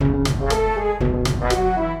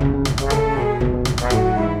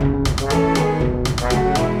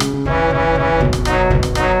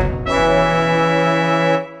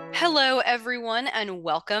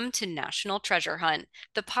welcome to National Treasure Hunt,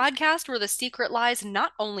 the podcast where the secret lies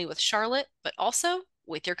not only with Charlotte, but also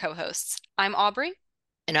with your co-hosts. I'm Aubrey,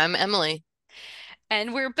 And I'm Emily.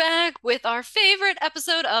 and we're back with our favorite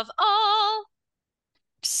episode of all,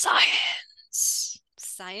 Science.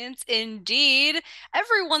 science indeed.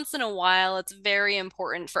 Every once in a while, it's very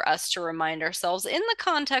important for us to remind ourselves in the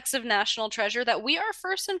context of National Treasure that we are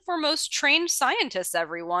first and foremost trained scientists,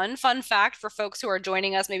 everyone. Fun fact for folks who are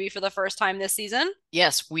joining us maybe for the first time this season.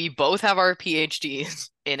 Yes, we both have our PhDs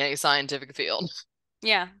in a scientific field.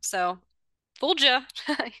 Yeah, so fooled you.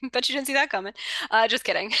 Bet you didn't see that coming. Just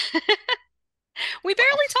kidding. We Well,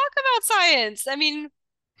 barely talk about science. I mean,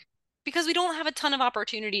 because we don't have a ton of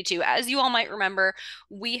opportunity to. As you all might remember,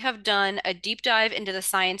 we have done a deep dive into the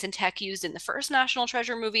science and tech used in the first National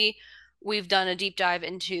Treasure movie. We've done a deep dive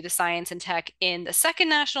into the science and tech in the second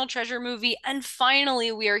National Treasure movie. And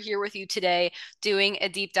finally, we are here with you today doing a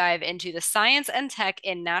deep dive into the science and tech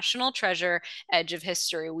in National Treasure Edge of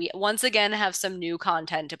History. We once again have some new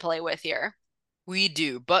content to play with here. we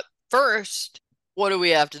do. But first, what do we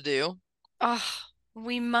have to do? Oh,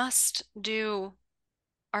 we must do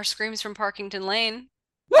our screams from Parkington Lane.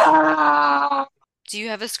 Ah! Do you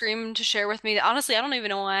have a scream to share with me? Honestly, I don't even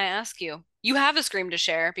know why I ask you. You have a scream to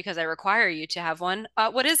share because I require you to have one.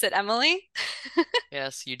 What is it, Emily?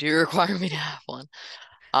 Yes, you do require me to have one.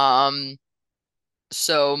 Um,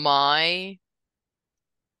 so my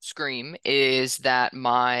scream is that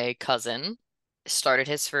my cousin started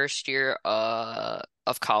his first year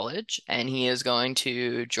of college and he is going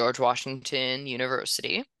to George Washington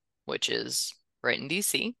University, which is right in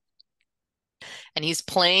DC. And he's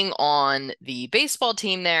playing on the baseball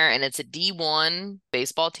team there, and it's a D1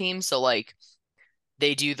 baseball team. So like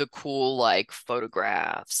they do the cool like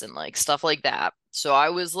photographs and like stuff like that. So I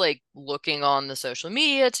was like looking on the social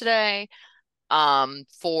media today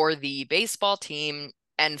for the baseball team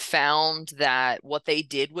and found that what they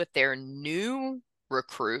did with their new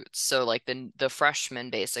recruits, so like the freshmen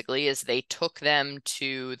basically, is they took them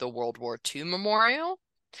to the World War II memorial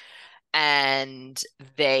and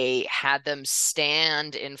they had them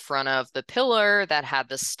stand in front of the pillar that had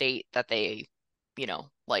the state that they,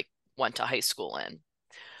 like went to high school in.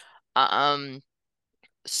 Um,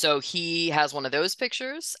 so he has one of those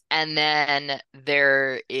pictures, and then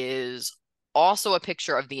there is also a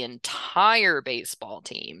picture of the entire baseball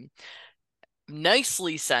team,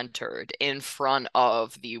 nicely centered in front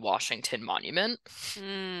of the Washington Monument.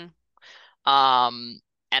 Mm, Um,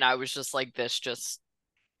 and I was just like, this just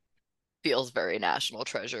feels very National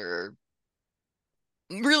Treasure,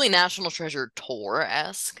 really National Treasure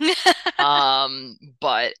tour-esque.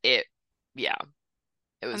 But yeah,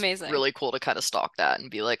 it was amazing. really cool to kind of stalk that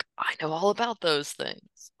and be like, I know all about those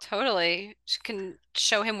things. Totally. Can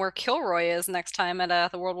show him where Kilroy is next time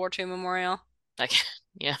at the World War II Memorial. Like,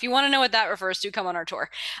 yeah. If you want to know what that refers to, come on our tour.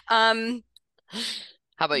 Um,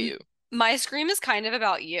 How about m you? my scream is kind of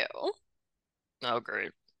about you. Oh,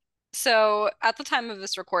 great. So at the time of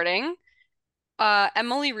this recording,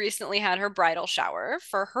 Emily recently had her bridal shower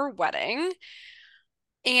for her wedding.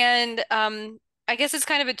 And I guess it's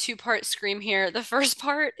kind of a two-part scream here. The first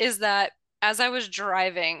part is that as I was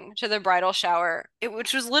driving to the bridal shower,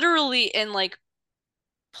 which was literally in like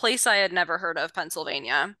place I had never heard of,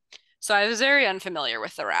 Pennsylvania. So I was very unfamiliar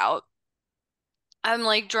with the route. I'm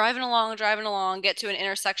like driving along, get to an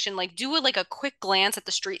intersection, like do a quick glance at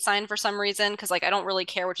the street sign for some reason, because like I don't really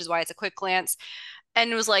care, which is why it's a quick glance.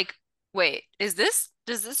 And it was like, wait, does this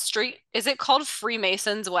street, is it called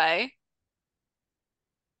Freemasons Way?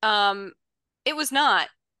 Um, it was not.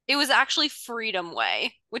 It was actually Freedom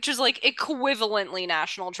Way, which is like equivalently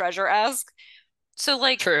National Treasure-esque. So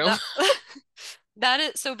like True. that that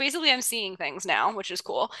is so basically I'm seeing things now, which is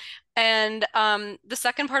cool. And the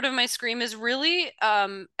second part of my scream is really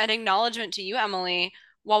an acknowledgement to you, Emily.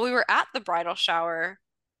 While we were at the bridal shower,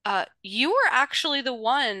 you were actually the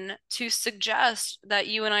one to suggest that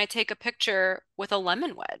you and I take a picture with a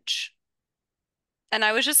lemon wedge. And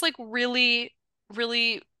I was just like really,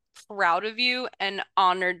 really proud of you and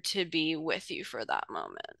honored to be with you for that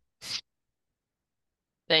moment.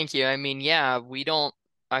 Thank you. I mean, yeah,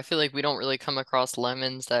 I feel like we don't really come across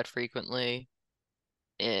lemons that frequently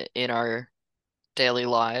in our daily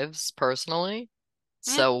lives personally.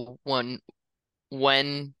 Mm. So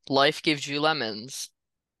when life gives you lemons,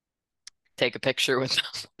 take a picture with them,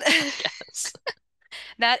 I guess.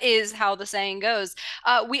 That is how the saying goes.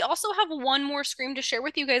 We also have one more scream to share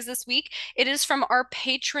with you guys this week. It is from our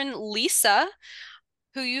patron Lisa,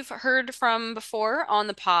 who you've heard from before on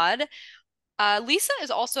the pod. Lisa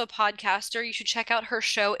is also a podcaster. You should check out her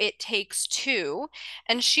show, It Takes Two.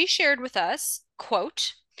 And she shared with us,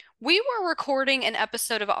 quote, We were recording an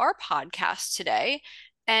episode of our podcast today,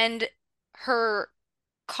 and her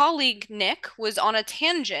colleague Nick was on a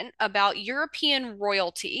tangent about European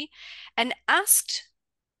royalty and asked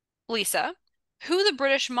Lisa who the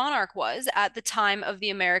British monarch was at the time of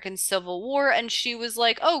the American Civil War, and she was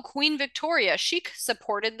like, "Oh, Queen Victoria. She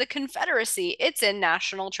supported the Confederacy. It's in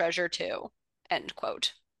National Treasure too." End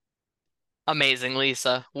quote. Amazing,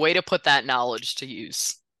 Lisa. Way to put that knowledge to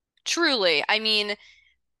use. Truly, I mean,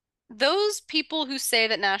 those people who say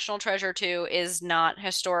that National Treasure 2 is not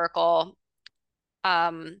historical,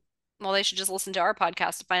 um, well, they should just listen to our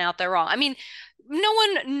podcast to find out they're wrong. I mean,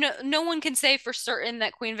 no one can say for certain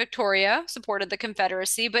that Queen Victoria supported the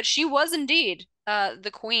Confederacy, but she was indeed the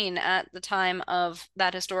queen at the time of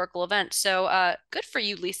that historical event. So, good for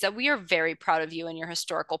you, Lisa. We are very proud of you and your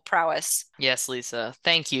historical prowess. Yes, Lisa.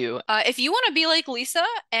 Thank you. If you want to be like Lisa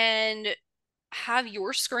and have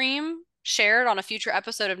your scream shared on a future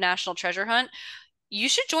episode of National Treasure Hunt, you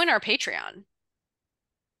should join our Patreon.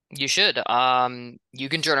 You should. You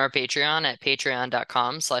can join our Patreon at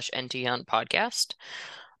patreon.com/nthuntpodcast,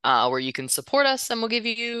 where you can support us and we'll give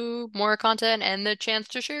you more content and the chance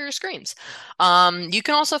to share your screams. You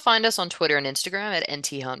can also find us on Twitter and Instagram at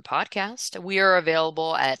nthuntpodcast. We are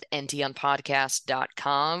available at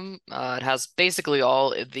nthuntpodcast.com. It has basically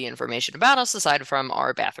all of the information about us aside from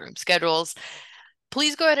our bathroom schedules.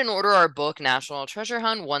 Please go ahead and order our book, National Treasure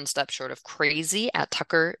Hunt, One Step Short of Crazy, at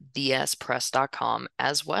tuckerdspress.com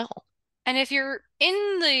as well. And if you're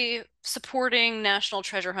in the supporting National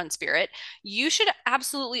Treasure Hunt spirit, you should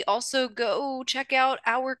absolutely also go check out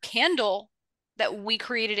our candle that we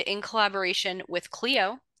created in collaboration with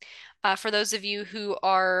Clio. For those of you who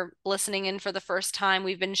are listening in for the first time,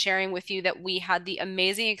 we've been sharing with you that we had the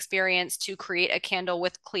amazing experience to create a candle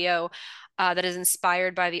with Clio that is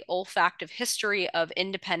inspired by the olfactive history of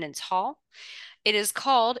Independence Hall. It is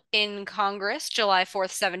called In Congress, July 4th,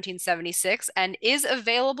 1776, and is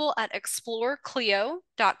available at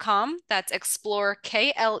exploreclio.com. That's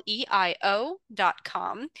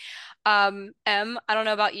explorekleo.com. I don't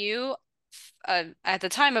know about you. At the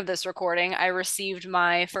time of this recording, I received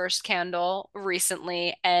my first candle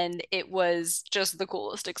recently, and it was just the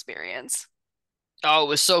coolest experience. Oh, it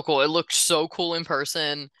was so cool. It looked so cool in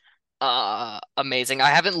person. Amazing. I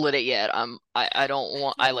haven't lit it yet. I don't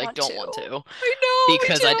want I don't want to know, me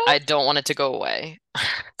because I too. don't want it to go away.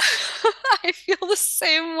 I feel the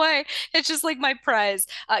same way. It's just like my prize.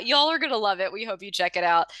 Y'all are gonna love it. We hope you check it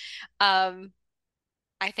out. Um,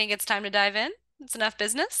 I think it's time to dive in. It's enough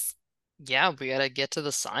business. Yeah, we gotta get to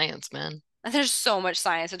the science, man. And there's so much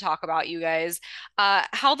science to talk about, you guys.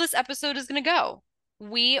 How this episode is going to go.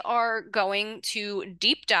 We are going to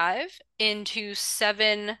deep dive into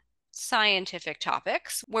 7 scientific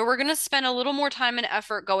topics where we're going to spend a little more time and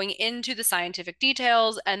effort going into the scientific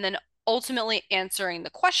details and then ultimately answering the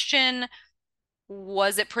question,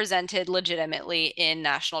 was it presented legitimately in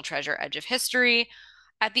National Treasure Edge of History?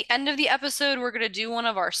 At the end of the episode, we're going to do one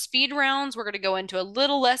of our speed rounds. We're going to go into a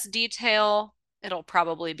little less detail. It'll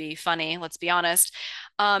probably be funny, let's be honest.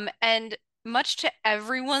 And much to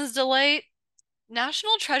everyone's delight,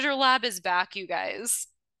 National Treasure Lab is back, you guys.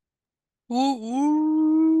 Woo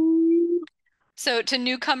woo. So, to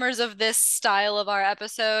newcomers of this style of our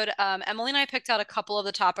episode, Emily and I picked out a couple of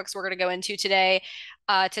the topics we're going to go into today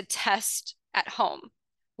to test at home.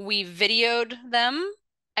 We videoed them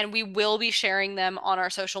and we will be sharing them on our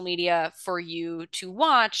social media for you to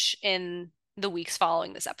watch in the weeks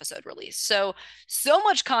following this episode release. So, so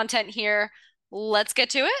much content here. Let's get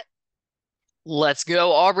to it. Let's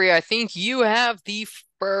go, Aubrey. I think you have the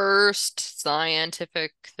first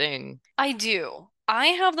scientific thing. I do. I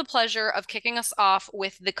have the pleasure of kicking us off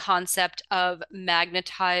with the concept of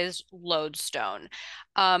magnetized lodestone.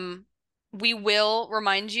 Um, we will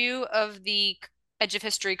remind you of the Edge of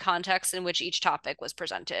History context in which each topic was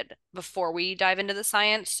presented before we dive into the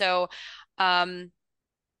science. So, um,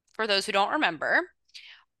 for those who don't remember,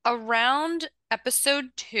 around episode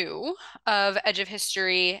 2 of Edge of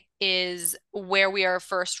History is where we are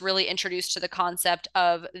first really introduced to the concept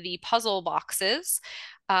of the puzzle boxes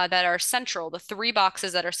that are central, the 3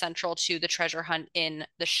 boxes that are central to the treasure hunt in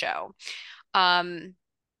the show. Um,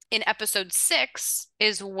 in episode 6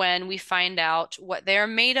 is when we find out what they're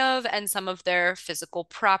made of and some of their physical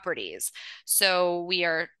properties. So we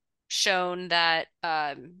are shown that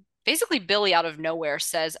basically Billy out of nowhere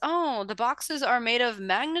says, "Oh, the boxes are made of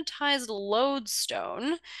magnetized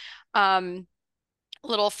lodestone." Um,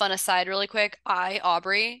 little fun aside, really quick.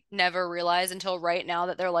 Aubrey, never realized until right now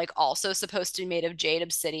that they're like also supposed to be made of jade,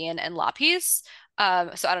 obsidian, and lapis. So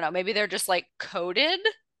I don't know, maybe they're just like coated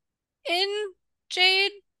in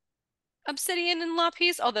jade obsidian and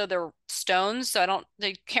lapis, although they're stones, so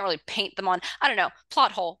they can't really paint them on. I don't know,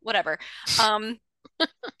 plot hole, whatever. Um,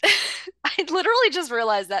 I literally just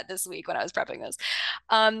realized that this week when I was prepping this.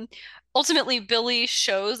 Um, Ultimately, Billy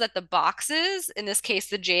shows that the boxes, in this case,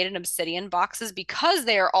 the jade and obsidian boxes, because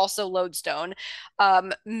they are also lodestone,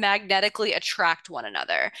 magnetically attract one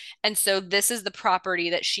another. And so this is the property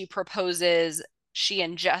that she proposes she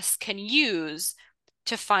and Jess can use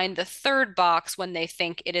to find the third box when they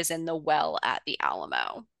think it is in the well at the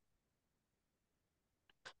Alamo.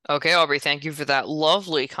 Okay, Aubrey, thank you for that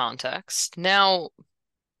lovely context. Now,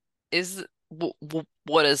 is w w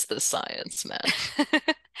what is this science, man?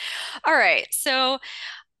 All right, so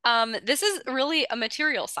this is really a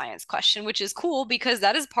material science question, which is cool because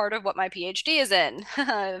that is part of what my PhD is in.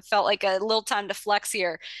 It felt like a little time to flex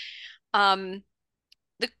here. Um,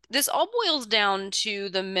 this all boils down to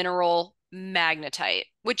the mineral magnetite,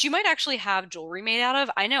 which you might actually have jewelry made out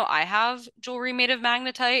of. I know I have jewelry made of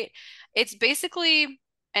magnetite. It's basically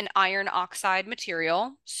an iron oxide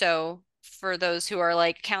material. So for those who are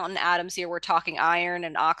like counting atoms here, we're talking iron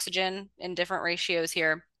and oxygen in different ratios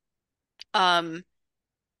here. Um,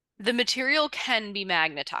 the material can be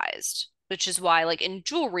magnetized, which is why, like in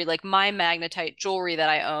jewelry, like my magnetite jewelry that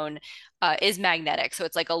I own is magnetic. So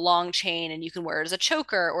it's like a long chain, and you can wear it as a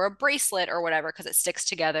choker or a bracelet or whatever because it sticks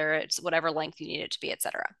together. It's whatever length you need it to be,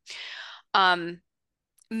 etc. Um,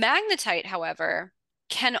 Magnetite, however,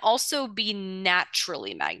 can also be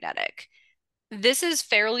naturally magnetic. This is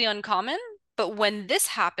fairly uncommon, but when this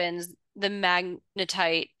happens, the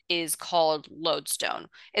magnetite is called lodestone.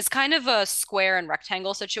 It's kind of a square and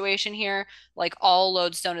rectangle situation here. Like all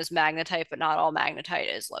lodestone is magnetite, but not all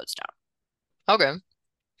magnetite is lodestone. Okay.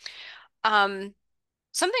 Um,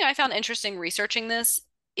 Something I found interesting researching this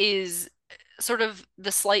is sort of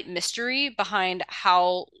the slight mystery behind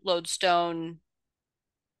how lodestone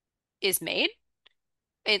is made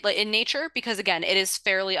in nature, because again, it is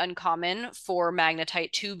fairly uncommon for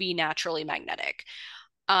magnetite to be naturally magnetic.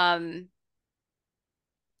 Um,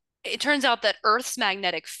 it turns out that Earth's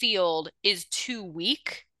magnetic field is too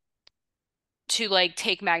weak to like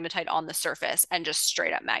take magnetite on the surface and just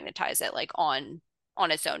straight up magnetize it like on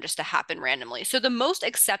its own just to happen randomly. So the most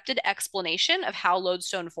accepted explanation of how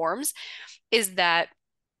lodestone forms is that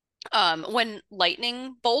when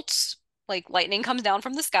lightning bolts, like lightning comes down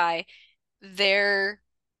from the sky, there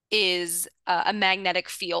is a magnetic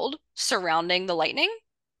field surrounding the lightning,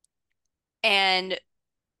 and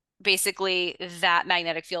basically that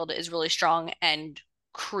magnetic field is really strong and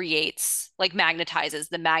creates like magnetizes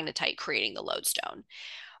the magnetite, creating the lodestone.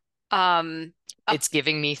 Um, up It's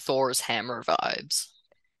giving me Thor's hammer vibes.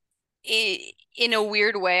 in a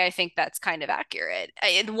weird way, I think that's kind of accurate.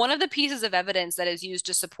 And one of the pieces of evidence that is used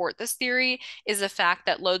to support this theory is the fact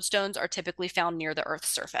that lodestones are typically found near the Earth's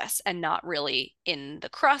surface and not really in the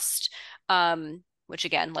crust, which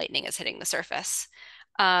again, lightning is hitting the surface.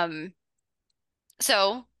 Um,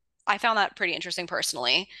 so I found that pretty interesting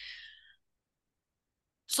personally.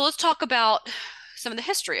 So let's talk about some of the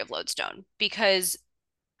history of lodestone because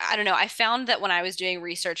I don't know, I found that when I was doing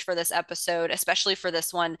research for this episode, especially for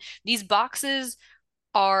this one, these boxes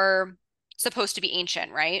are supposed to be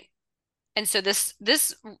ancient, right? And so this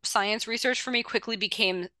science research for me quickly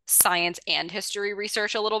became science and history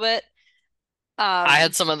research a little bit. I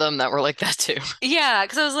had Um, some of them that were like that too. yeah,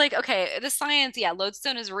 because I was like, okay, the science, yeah,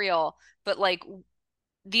 lodestone is real, but like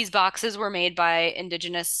these boxes were made by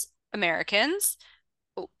indigenous Americans.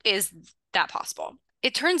 Is that possible?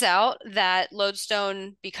 It turns out that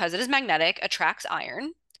lodestone, because it is magnetic, attracts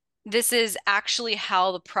iron. This is actually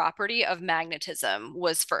how the property of magnetism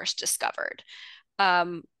was first discovered.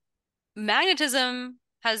 Um, Magnetism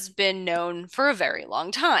has been known for a very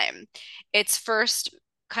long time. Its first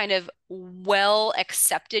kind of well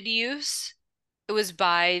accepted use, it was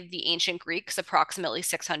by the ancient Greeks approximately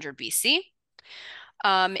 600 BC.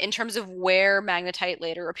 In terms of where magnetite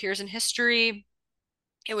later appears in history,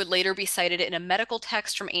 it would later be cited in a medical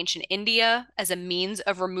text from ancient India as a means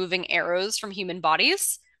of removing arrows from human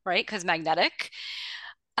bodies, right? Because magnetic.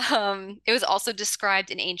 It was also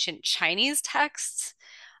described in ancient Chinese texts.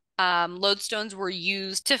 Lodestones were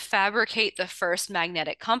used to fabricate the first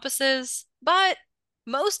magnetic compasses, but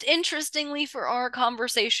most interestingly for our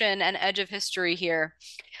conversation and edge of history here,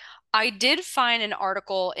 I did find an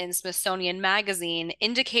article in Smithsonian Magazine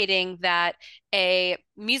indicating that a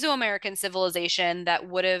Mesoamerican civilization that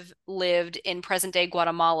would have lived in present-day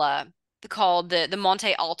Guatemala, called the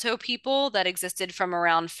Monte Alto people, that existed from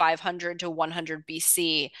around 500 to 100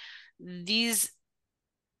 BC. These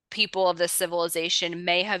people of this civilization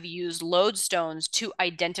may have used lodestones to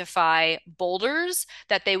identify boulders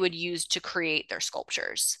that they would use to create their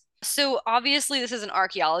sculptures. So obviously this is an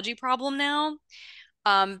archaeology problem now.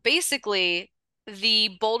 Basically,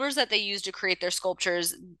 the boulders that they use to create their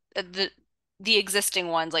sculptures, the existing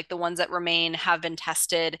ones, like the ones that remain, have been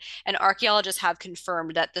tested, and archaeologists have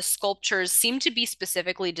confirmed that the sculptures seem to be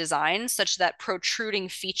specifically designed such that protruding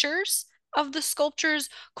features of the sculptures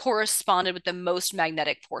corresponded with the most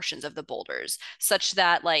magnetic portions of the boulders, such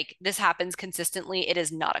that like this happens consistently. It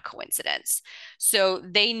is not a coincidence. So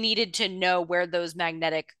they needed to know where those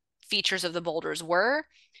magnetic features of the boulders were,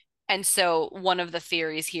 and so one of the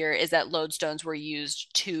theories here is that lodestones were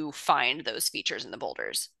used to find those features in the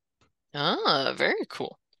boulders. Ah, very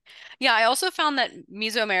cool. Yeah, I also found that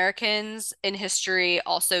Mesoamericans in history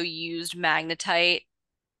also used magnetite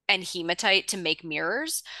and hematite to make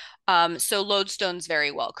mirrors. So lodestones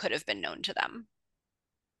very well could have been known to them.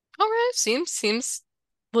 All right, seems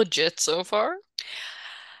legit so far.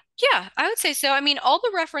 Yeah, I would say so. I mean, all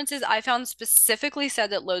the references I found specifically said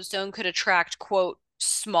that lodestone could attract, quote,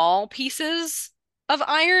 small pieces of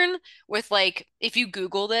iron with like, if you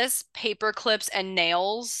Google this, paper clips and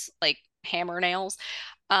nails, like hammer nails,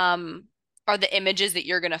 um, are the images that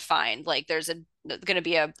you're gonna find. Like there's gonna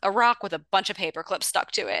be a rock with a bunch of paper clips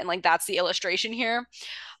stuck to it, and like that's the illustration here.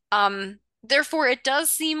 Therefore, it does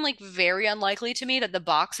seem like very unlikely to me that the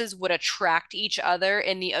boxes would attract each other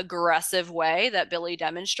in the aggressive way that Billy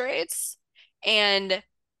demonstrates, and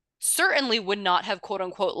certainly would not have quote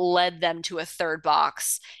unquote led them to a third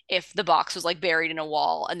box if the box was like buried in a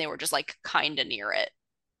wall and they were just like kind of near it.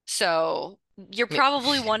 So you're Yeah,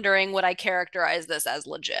 probably wondering, would I characterize this as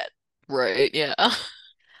legit? right, yeah.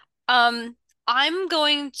 Um,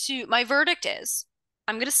 my verdict is,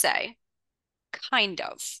 I'm gonna say kind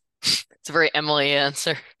of. It's a very Emily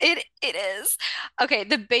answer. It is. Okay,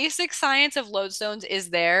 the basic science of lodestones is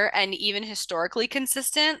there and even historically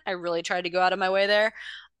consistent. I really tried to go out of my way there.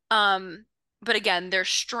 Um, but again, their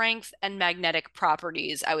strength and magnetic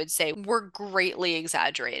properties, I would say, were greatly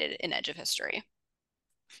exaggerated in Edge of History.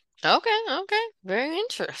 Okay, okay. Very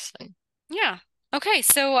interesting. Yeah. Okay,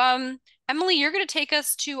 so Emily, you're going to take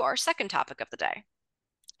us to our second topic of the day.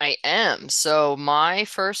 I am. So my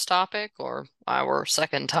first topic, or our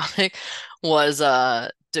second topic, was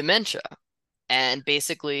dementia. And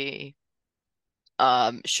basically,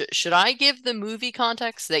 should I give the movie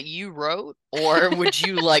context that you wrote, or would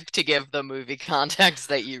you like to give the movie context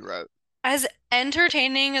that you wrote? As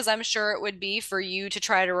entertaining as I'm sure it would be for you to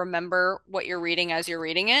try to remember what you're reading as you're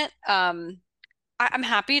reading it, I'm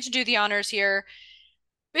happy to do the honors here.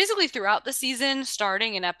 Basically, throughout the season,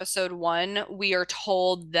 starting in episode one, we are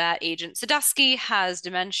told that Agent Sadusky has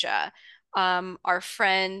dementia. Our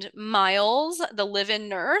friend Miles, the live-in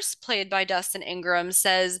nurse, played by Dustin Ingram,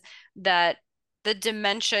 says that the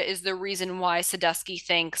dementia is the reason why Sadusky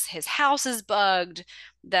thinks his house is bugged,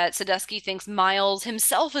 that Sadusky thinks Miles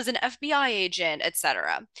himself is an FBI agent,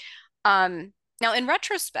 etc. Now, in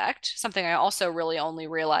retrospect, something I also really only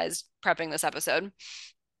realized prepping this episode,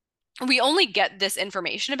 we only get this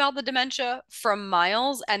information about the dementia from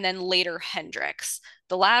Miles and then later Hendrix,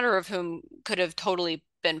 the latter of whom could have totally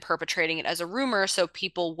been perpetrating it as a rumor so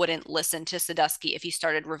people wouldn't listen to Sadusky if he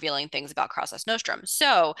started revealing things about Crassus Nostrum.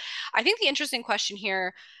 So I think the interesting question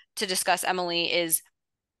here to discuss, Emily, is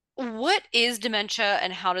what is dementia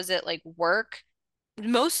and how does it like work?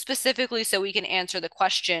 Most specifically, so we can answer the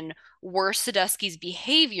question, were Sadusky's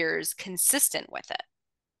behaviors consistent with it?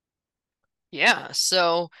 Yeah,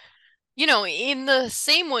 so in the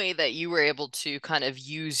same way that you were able to kind of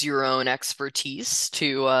use your own expertise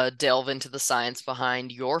to delve into the science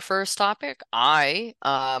behind your first topic, I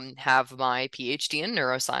have my PhD in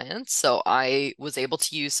neuroscience, so I was able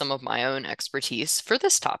to use some of my own expertise for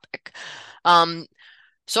this topic. Um,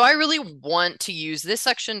 so I really want to use this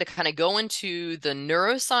section to kind of go into the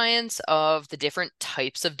neuroscience of the different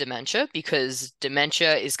types of dementia because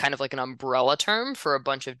dementia is kind of like an umbrella term for a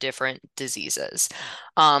bunch of different diseases.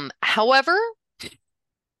 However,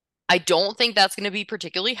 I don't think that's going to be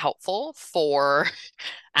particularly helpful for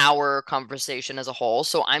our conversation as a whole.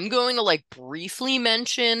 So I'm going to like briefly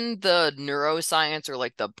mention the neuroscience or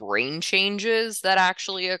like the brain changes that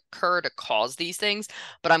actually occur to cause these things,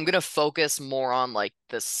 but I'm going to focus more on like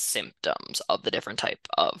the symptoms of the different type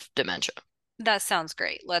of dementia. That sounds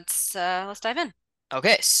great. Let's dive in.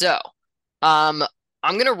 Okay, so um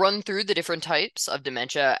I'm gonna run through the different types of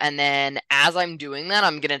dementia, and then as I'm doing that,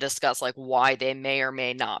 I'm gonna discuss like why they may or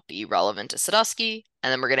may not be relevant to Sadusky,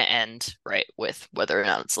 and then we're gonna end right with whether or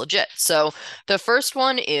not it's legit. So the first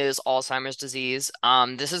one is Alzheimer's disease.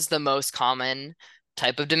 This is the most common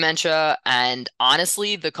type of dementia, and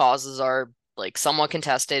honestly, the causes are like somewhat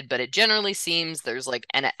contested, but it generally seems there's like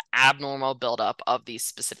an abnormal buildup of these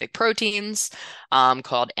specific proteins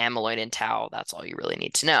called amyloid and tau. That's all you really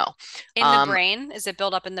need to know. In the Um, brain? Is it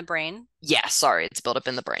built up in the brain? yeah, sorry, it's built up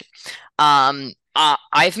in the brain.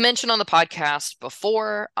 I've mentioned on the podcast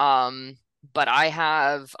before, but I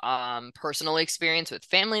have personal experience with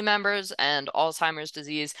family members and Alzheimer's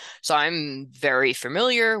disease, so I'm very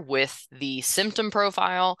familiar with the symptom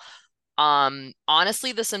profile.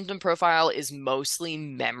 Honestly, the symptom profile is mostly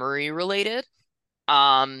memory related.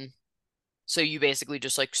 Um, so you basically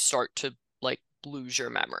just like start to like lose your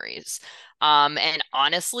memories. And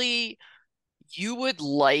honestly, you would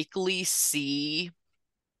likely see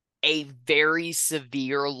a very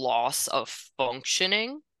severe loss of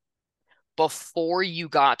functioning before you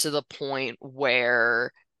got to the point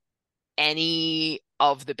where any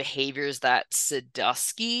of the behaviors that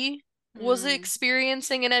Sadusky was Hmm.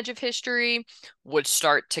 experiencing in Edge of History would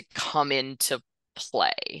start to come into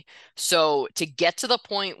play. So to get to the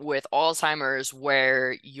point with Alzheimer's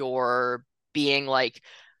where you're being like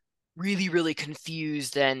really, really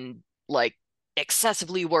confused and like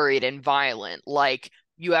excessively worried and violent. Like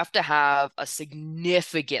you have to have a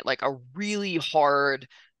significant, like a really hard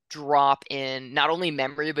drop in not only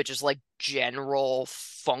memory, but just like general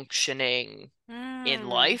functioning in Hmm.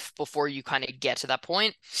 life before you kind of get to that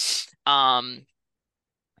point. Um,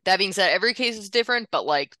 that being said, every case is different, but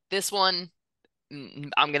like this one,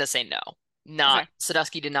 I'm gonna say no. Not Okay.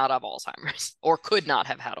 Sadusky did not have Alzheimer's or could not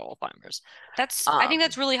have had Alzheimer's. I think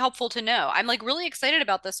that's Um, really helpful to know. I'm like really excited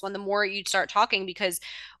about this one the more you start talking because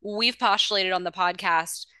we've postulated on the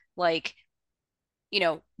podcast, like,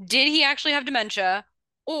 did he actually have dementia?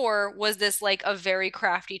 Or was this like a very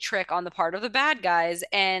crafty trick on the part of the bad guys?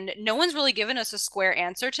 And no one's really given us a square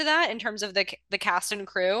answer to that in terms of the cast and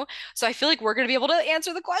crew. So I feel like we're going to be able to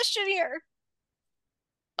answer the question here.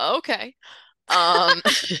 okay. Um,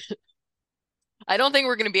 I don't think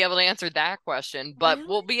we're going to be able to answer that question, but Really?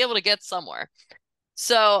 we'll be able to get somewhere.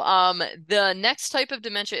 So, the next type of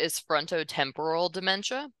dementia is frontotemporal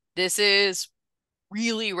dementia. This is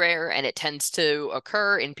really rare and it tends to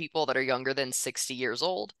occur in people that are younger than 60 years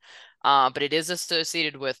old. But it is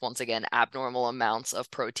associated with, once again, abnormal amounts of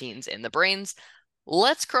proteins in the brains.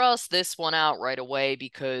 Let's cross this one out right away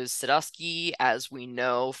because Sadusky, as we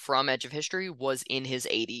know from Edge of History, was in his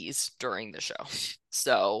 80s during the show.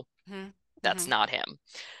 So Hmm. that's Hmm. not him.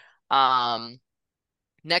 Um,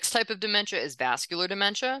 Next type of dementia is vascular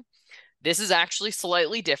dementia. This is actually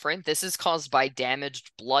slightly different. This is caused by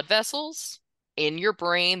damaged blood vessels in your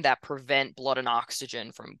brain that prevent blood and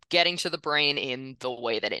oxygen from getting to the brain in the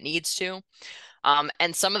way that it needs to.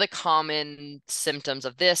 And some of the common symptoms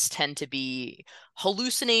of this tend to be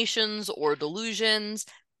hallucinations or delusions,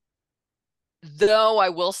 though I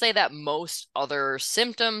will say that most other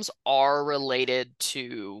symptoms are related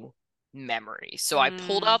to memory. So I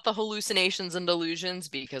pulled Mm. out the hallucinations and delusions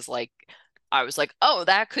because like I was like, oh,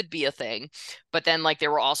 that could be a thing. But then like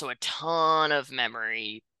there were also a ton of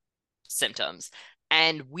memory symptoms.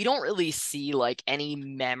 And we don't really see like any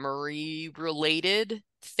memory related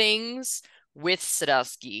things with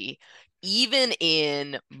Sadusky, even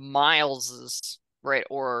in Miles's, right,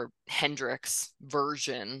 or Hendrix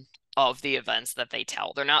version of the events that they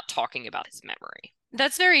tell. They're not talking about his memory.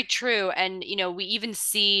 That's very true. And, we even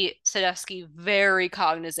see Sadusky very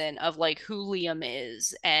cognizant of like who Liam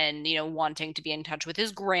is and, wanting to be in touch with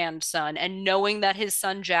his grandson and knowing that his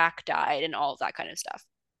son Jack died and all of that kind of stuff.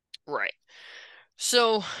 Right.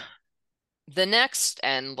 So the next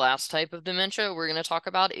and last type of dementia we're going to talk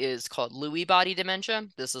about is called Lewy body dementia.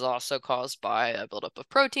 This is also caused by a buildup of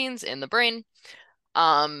proteins in the brain.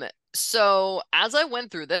 Um, so as I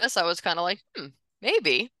went through this, I was kind of like,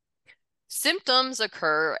 maybe. Symptoms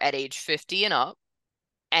occur at age 50 and up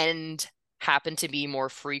and happen to be more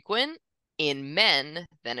frequent in men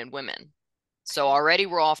than in women. So Okay. already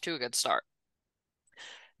we're off to a good start.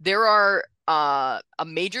 There are a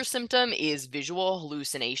major symptom is visual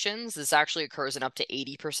hallucinations. This actually occurs in up to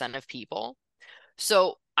 80% of people.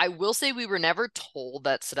 So I will say we were never told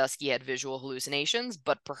that Sadusky had visual hallucinations,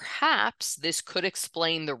 but perhaps this could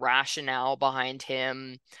explain the rationale behind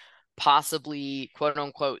him possibly quote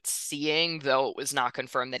unquote seeing, though it was not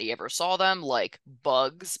confirmed that he ever saw them, like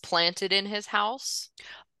bugs planted in his house,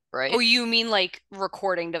 Oh, right? you mean like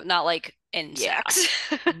recording, not like Yeah. insects.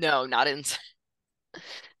 No, not in.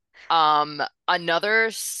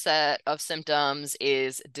 Another set of symptoms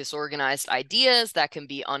is disorganized ideas that can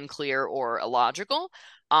be unclear or illogical.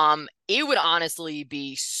 It would honestly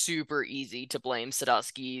be super easy to blame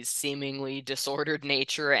Sadusky's seemingly disordered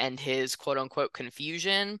nature and his quote unquote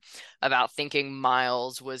confusion about thinking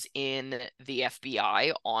Miles was in the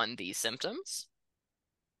FBI on these symptoms.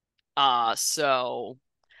 So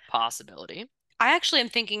possibility. I actually am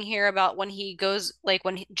thinking here about when he goes, like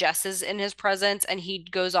when Jess is in his presence and he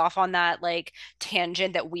goes off on that like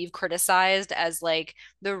tangent that we've criticized as like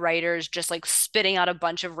the writers just like spitting out a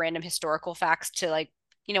bunch of random historical facts to like,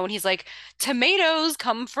 when he's like, tomatoes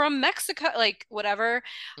come from Mexico, like whatever.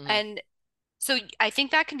 Hmm. And so I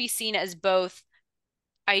think that can be seen as both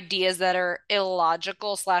ideas that are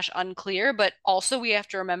illogical slash unclear, but also we have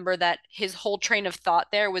to remember that his whole train of thought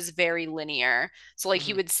there was very linear. So like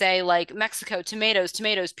he Hmm. would say like Mexico, tomatoes,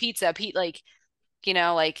 tomatoes, pizza, like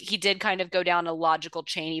like he did kind of go down a logical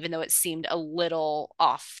chain, even though it seemed a little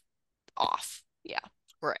off. Yeah.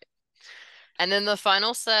 Right. And then the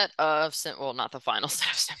final set of well, not the final set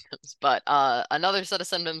of symptoms, but another set of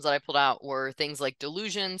symptoms that I pulled out were things like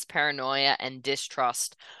delusions, paranoia, and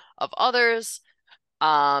distrust of others.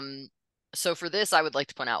 Um, so for this, I would like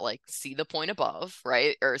to point out, like, see the point above,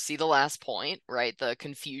 right? Or see the last point, right? The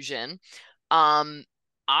confusion. Um,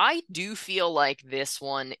 I do feel like this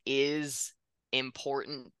one is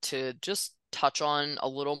important to just touch on a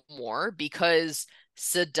little more because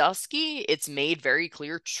Sadusky, it's made very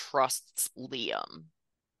clear, trusts Liam.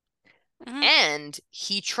 Hmm. And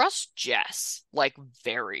he trusts Jess, like,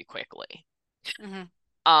 very quickly. Hmm.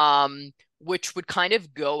 Um, which would kind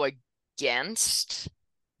of go against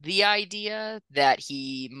the idea that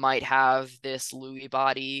he might have this Lewy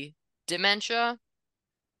body dementia,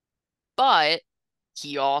 but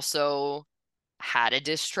he also had a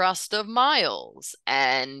distrust of Miles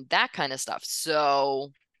and that kind of stuff.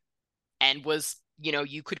 So, and was,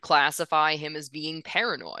 you could classify him as being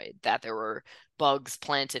paranoid that there were bugs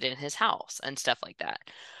planted in his house and stuff like that.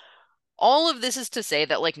 All of this is to say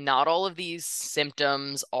that, like, not all of these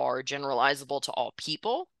symptoms are generalizable to all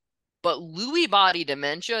people, but Lewy body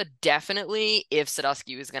dementia, definitely, if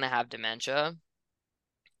Sadusky was going to have dementia,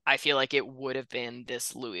 I feel like it would have been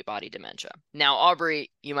this Lewy body dementia. Now,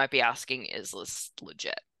 Aubrey, you might be asking, is this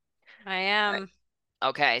legit? I Right. am.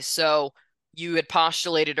 Okay, so you had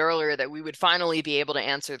postulated earlier that we would finally be able to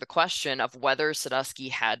answer the question of whether Sadusky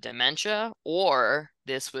had dementia or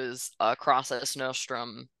this was a Crossus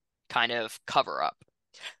Nostrum kind of cover up.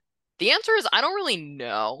 The answer is I don't really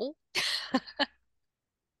know.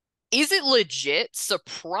 Is it legit?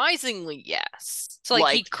 Surprisingly, yes. So like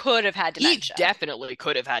he Like, could have had he dementia. definitely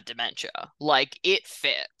could have had dementia. Like, it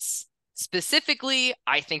fits. Specifically,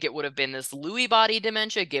 I think it would have been this Lewy body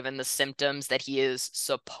dementia given the symptoms that he is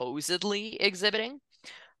supposedly exhibiting.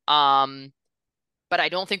 Um, but I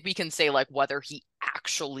don't think we can say like whether he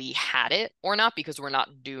actually had it or not because we're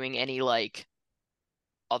not doing any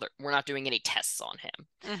tests on him.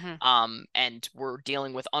 Hmm. And we're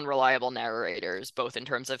dealing with unreliable narrators, both in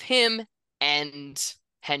terms of him and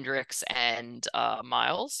Hendrix and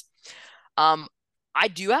Miles. Um, I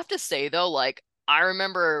do have to say though, like, I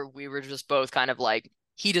remember we were just both kind of like,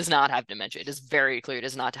 he does not have dementia. It is very clear he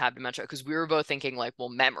does not have dementia because we were both thinking like, well,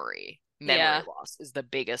 memory Yeah. loss is the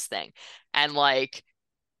biggest thing. And like,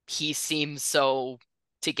 he seems so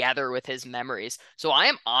together with his memories. So I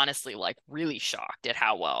am honestly like really shocked at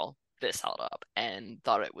how well this held up and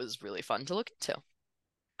thought it was really fun to look into.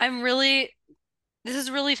 I'm really This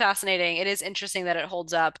is really fascinating. It is interesting that it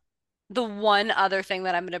holds up. The one other thing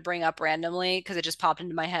that I'm going to bring up randomly, because it just popped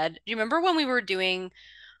into my head. Do you remember when we were doing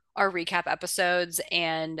our recap episodes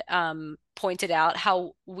and pointed out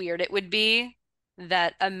how weird it would be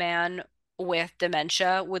that a man with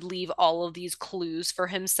dementia would leave all of these clues for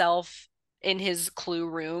himself in his clue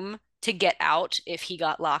room to get out if he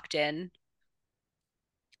got locked in?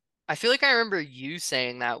 I feel like I remember you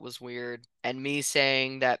saying that was weird and me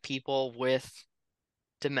saying that people with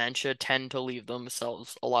dementia tend to leave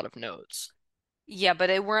themselves a lot of notes. Yeah, but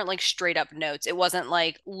it weren't like straight up notes. It wasn't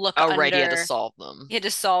like look Oh, right, he had to under. solve them. He had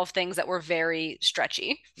to solve things that were very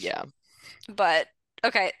stretchy. Yeah. But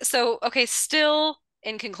okay, still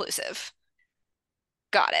inconclusive.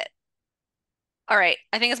 Got it. All right,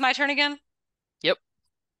 I think it's my turn again. Yep.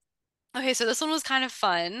 Okay, so this one was kind of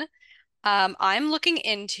fun. I'm looking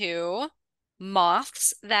into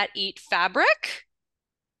moths that eat fabric.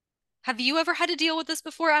 Have you ever had to deal with this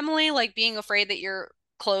before, Emily? Like being afraid that your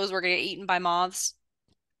clothes were gonna get eaten by moths?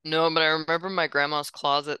 No, but I remember my grandma's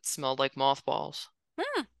closet smelled like mothballs.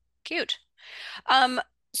 Hmm, cute. Um,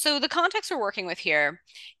 So the context we're working with here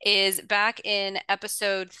is back in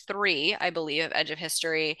episode 3, I believe, of Edge of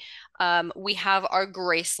History. We have our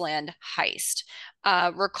Graceland heist.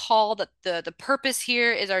 Recall that the purpose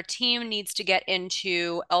here is our team needs to get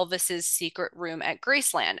into Elvis's secret room at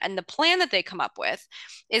Graceland, and the plan that they come up with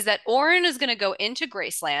is that Orin is going to go into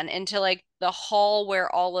Graceland, into like the hall where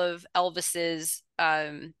all of Elvis's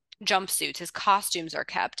jumpsuits, his costumes are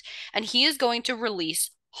kept, and he is going to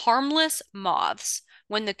release harmless moths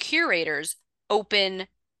when the curators open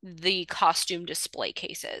the costume display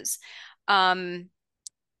cases. Um,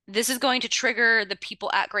 this is going to trigger the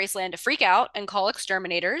people at Graceland to freak out and call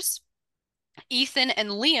exterminators. Ethan and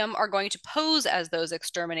Liam are going to pose as those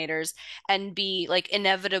exterminators and be like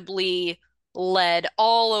inevitably led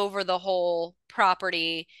all over the whole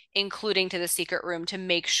property, including to the secret room, to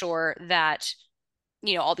make sure that,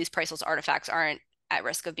 all these priceless artifacts aren't at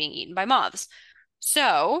risk of being eaten by moths.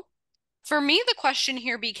 So, for me, the question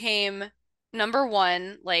here became number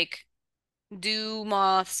one, like, do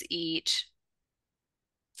moths eat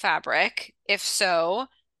fabric? If so,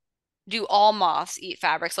 do all moths eat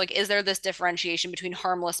fabric? So, like, is there this differentiation between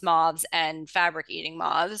harmless moths and fabric eating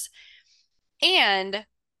moths? And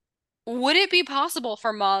would it be possible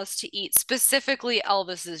for moths to eat specifically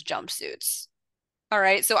Elvis's jumpsuits? All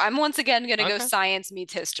right, so I'm once again going to go Okay. science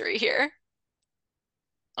meets history here.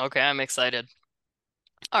 Okay, I'm excited.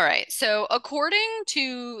 All right, so according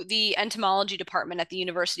to the entomology department at the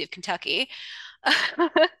University of Kentucky,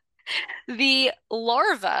 the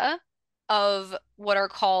larvae of what are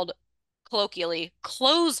called colloquially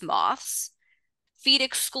clothes moths feed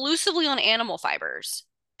exclusively on animal fibers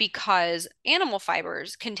because animal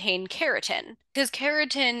fibers contain keratin. Because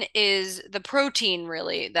keratin is the protein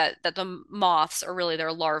really that the moths or really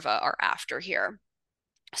their larvae are after here.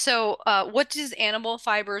 So, what does animal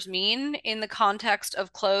fibers mean in the context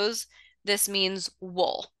of clothes? This means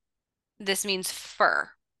wool. This means fur,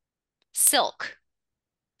 silk,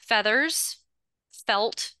 feathers,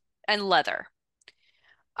 felt, and leather.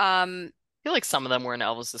 Um, I feel like some of them were in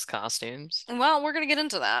Elvis's costumes. well, we're gonna get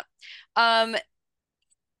into that. Um,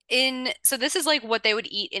 so this is like what they would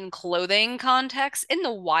eat in clothing context. In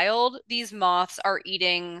the wild, these moths are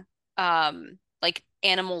eating like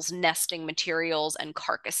animals' nesting materials and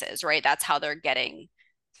carcasses, right? That's how they're getting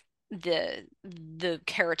the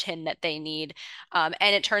keratin that they need. And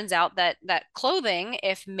it turns out that clothing,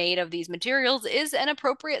 if made of these materials, is an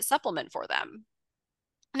appropriate supplement for them.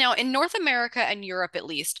 Now, in North America and Europe at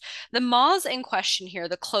least, the moths in question here,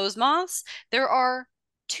 the clothes moths, there are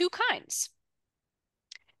two kinds.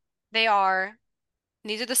 They are,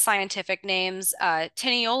 these are the scientific names,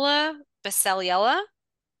 Tiniola bacelliella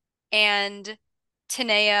and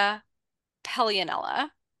Tinea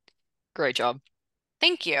pellionella. Great job.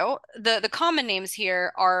 Thank you. The common names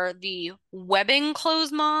here are the webbing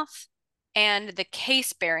clothes moth and the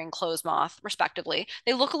case-bearing clothes moth, respectively.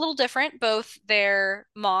 They look a little different, both their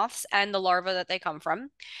moths and the larvae that they come from.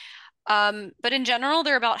 But in general,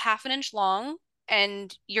 they're about half an inch long,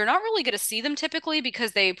 and you're not really going to see them typically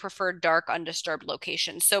because they prefer dark, undisturbed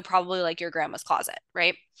locations. So probably like your grandma's closet,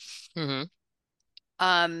 right? Hmm.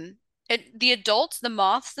 Um, the adults, the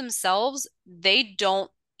moths themselves, they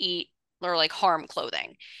don't eat or like harm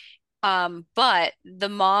clothing. But the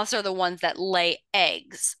moths are the ones that lay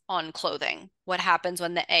eggs on clothing. What happens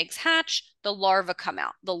when the eggs hatch? The larvae come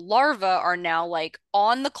out. The larvae are now like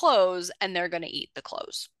on the clothes and they're going to eat the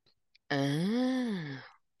clothes. Ah.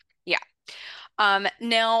 Yeah.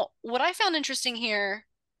 Now, what I found interesting here,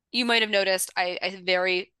 you might have noticed I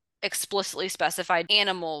very explicitly specified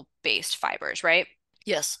animal-based fibers, right?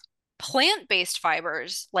 Yes. Plant-based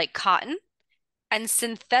fibers like cotton and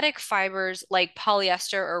synthetic fibers like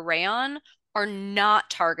polyester or rayon are not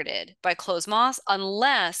targeted by clothes moths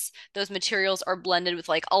unless those materials are blended with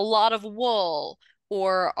like a lot of wool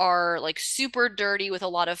or are like super dirty with a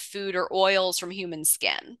lot of food or oils from human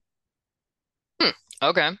skin. Hmm.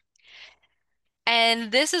 Okay.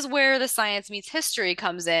 And this is where the science meets history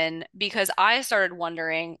comes in because I started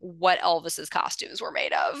wondering what Elvis's costumes were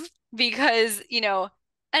made of. Because,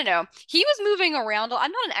 I don't know, he was moving around.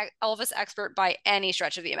 I'm not an Elvis expert by any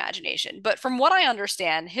stretch of the imagination, but from what I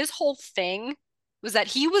understand, his whole thing was that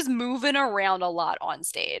he was moving around a lot on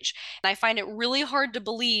stage. And I find it really hard to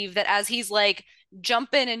believe that as he's like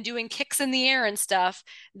jumping and doing kicks in the air and stuff,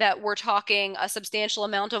 that we're talking a substantial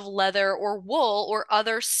amount of leather or wool or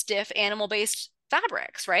other stiff animal-based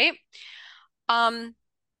fabrics, right? Um,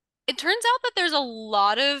 it turns out that there's a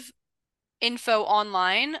lot of info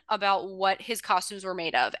online about what his costumes were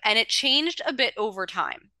made of, and it changed a bit over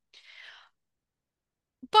time.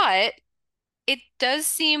 But it does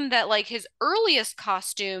seem that like his earliest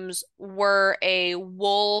costumes were a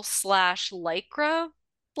wool slash lycra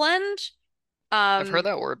blend. I've heard Um,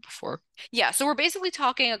 that word before. yeah, so we're basically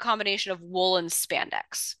talking a combination of wool and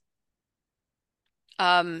spandex.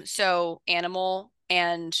 So animal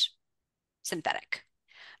and synthetic.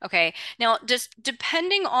 Okay. Now, just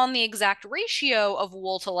depending on the exact ratio of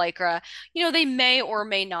wool to lycra, they may or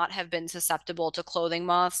may not have been susceptible to clothing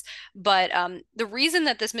moths. But the reason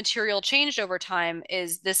that this material changed over time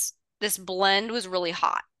is this blend was really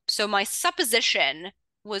hot. So my supposition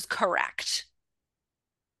was correct.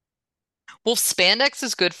 Well, spandex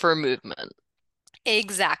is good for movement.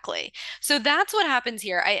 Exactly. So that's what happens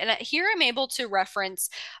here. Here I'm able to reference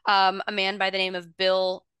a man by the name of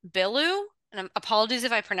Bill Billu, and apologies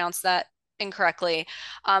if I pronounced that incorrectly.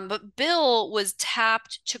 But Bill was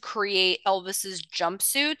tapped to create Elvis's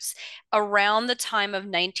jumpsuits around the time of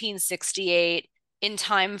 1968, in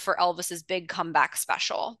time for Elvis's big comeback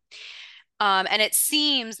special. And it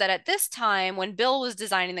seems that at this time, when Bill was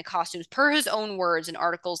designing the costumes, per his own words in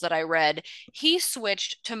articles that I read, he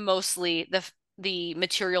switched to mostly the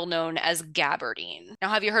material known as gabardine. Now,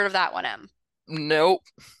 have you heard of that one, Em? Nope.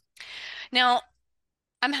 Now,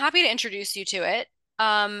 I'm happy to introduce you to it.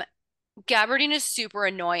 Um, Gabardine is super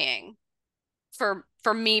annoying for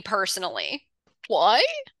me personally Why?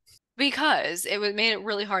 because it was made it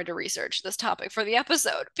really hard to research this topic for the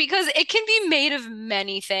episode because it can be made of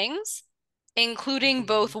many things, including Mhm.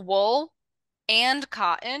 both wool and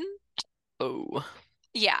cotton. Oh.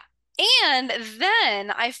 Yeah. And then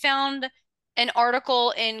I found an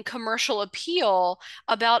article in Commercial Appeal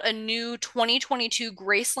about a new 2022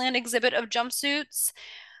 Graceland exhibit of jumpsuits.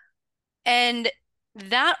 And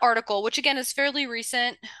that article, which again is fairly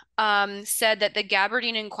recent, said that the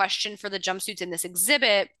gabardine in question for the jumpsuits in this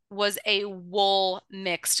exhibit was a wool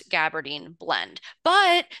mixed gabardine blend.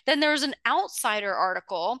 But then there was an outsider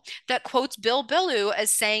article that quotes Bill Billou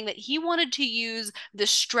as saying that he wanted to use the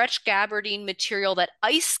stretch gabardine material that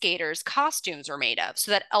ice skaters' costumes were made of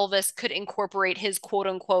so that Elvis could incorporate his quote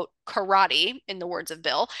unquote karate, in the words of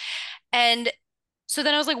Bill. And so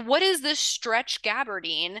then I was like, what is this stretch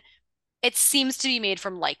gabardine? It seems to be made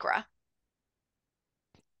from lycra.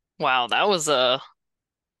 Wow, that was a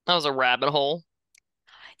rabbit hole.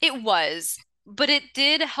 It was, but it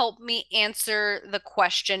did help me answer the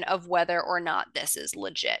question of whether or not this is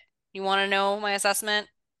legit. You want to know my assessment?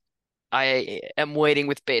 I am waiting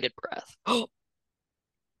with bated breath.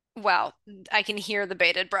 Wow, I can hear the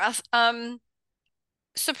bated breath.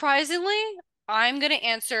 Surprisingly, I'm going to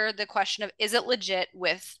answer the question of is it legit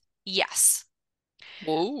with yes.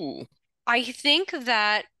 Whoa. I think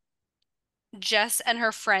that Jess and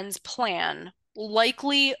her friend's plan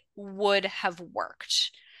likely would have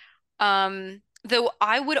worked. Though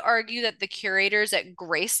I would argue that the curators at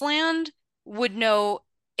Graceland would know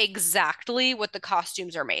exactly what the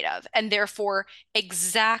costumes are made of, and therefore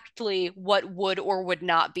exactly what would or would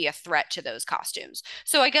not be a threat to those costumes.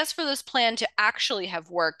 So I guess for this plan to actually have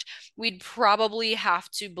worked, we'd probably have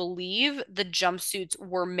to believe the jumpsuits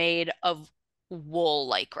were made of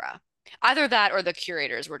wool lycra. Either that or the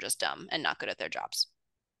curators were just dumb and not good at their jobs.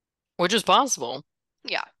 Which is possible.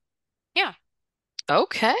 Yeah. Yeah.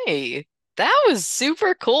 Okay. That was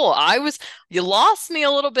super cool. You lost me a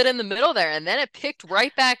little bit in the middle there, and then it picked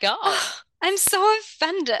right back up. Ugh, I'm so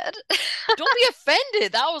offended. Don't be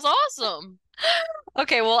offended. That was awesome.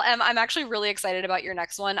 Okay, well, I'm actually really excited about your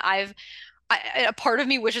next one. A part of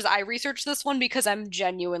me wishes I researched this one because I'm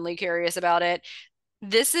genuinely curious about it.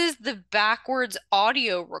 This is the backwards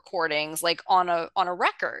audio recordings, like on a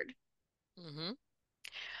record. Hmm.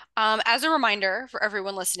 As a reminder for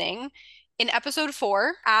everyone listening, in episode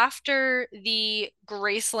 4, after the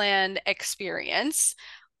Graceland experience,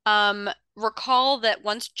 recall that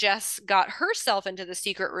once Jess got herself into the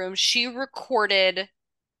secret room, she recorded,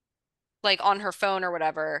 like on her phone or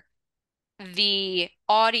whatever, the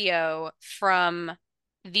audio from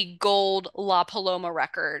the gold La Paloma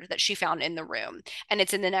record that she found in the room. And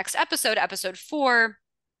it's in the next episode, episode 4,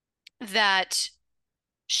 that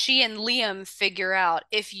she and Liam figure out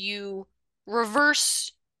if you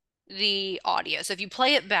reverse the audio. So if you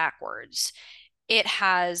play it backwards, it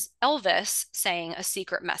has Elvis saying a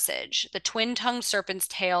secret message. The twin-tongued serpent's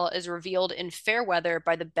tail is revealed in fair weather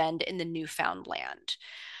by the bend in the newfound land.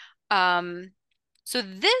 Um, so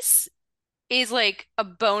this is like a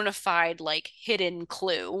bona fide, like hidden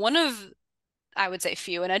clue. One of, I would say,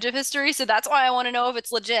 few in Edge of History. So that's why I want to know if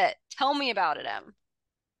it's legit. Tell me about it, Em.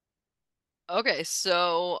 Okay,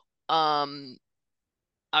 so I'm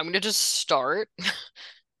gonna just start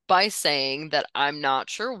by saying that I'm not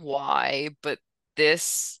sure why, but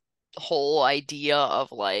this whole idea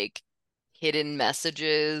of like hidden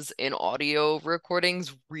messages in audio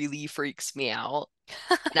recordings really freaks me out.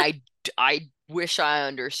 And I wish I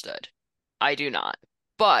understood. I do not.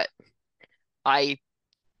 But I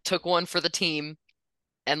took one for the team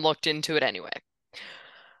and looked into it anyway.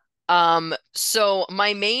 So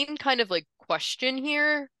my main kind of like question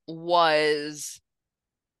here was,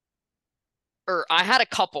 or I had a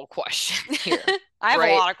couple questions here, I have a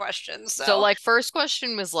right? lot of questions, So so. like first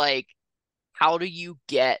question was like, how do you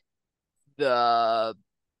get the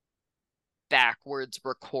backwards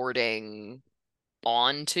recording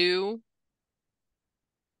onto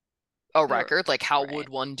a The record? Like, how right. would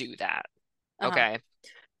one do that? Uh-huh. Okay.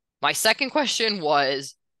 My second question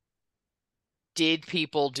was, did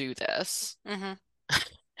people do this? Mm-hmm.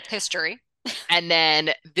 History. And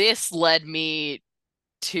then this led me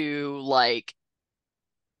to like,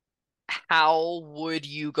 how would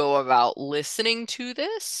you go about listening to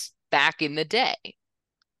this back in the day?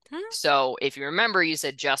 Hmm? So if you remember, you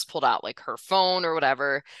said Jess pulled out like her phone or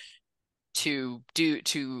whatever to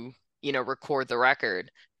record the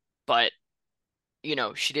record, but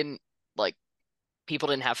she didn't like people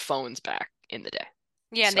didn't have phones back in the day.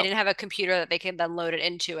 Yeah, and they So, didn't have a computer that they could then load it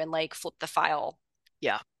into and like flip the file.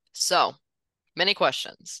 yeah. So, many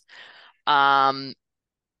questions. Um,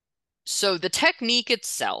 so the technique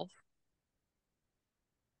itself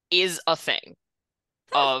is a thing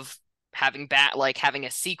Hmm. of having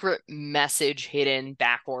a secret message hidden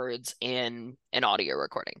backwards in an audio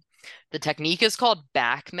recording. The technique is called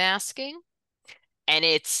backmasking, and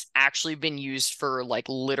it's actually been used for like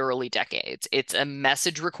literally decades. It's a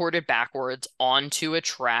message recorded backwards onto a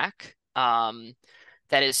track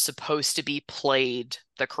that is supposed to be played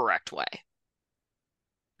the correct way.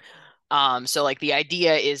 So like the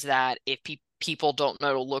idea is that if people don't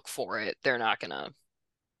know to look for it, they're not gonna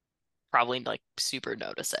probably like super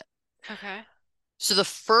notice it. Okay. So the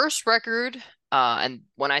first record, and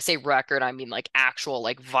when I say record, I mean like actual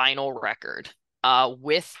like vinyl record,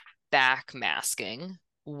 with backmasking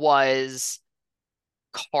was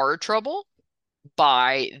Car Trouble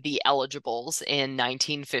by the Eligibles in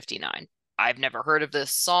 1959. I've never heard of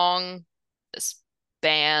this song, this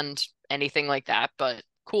band, anything like that, but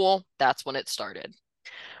cool, that's when it started.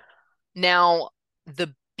 Now,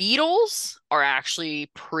 the Beatles are actually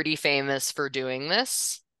pretty famous for doing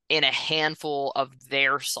this in a handful of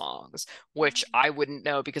their songs, which I wouldn't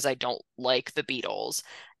know because I don't like the Beatles.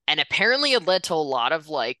 And apparently it led to a lot of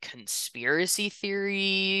like conspiracy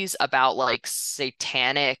theories about like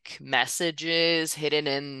satanic messages hidden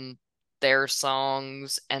in their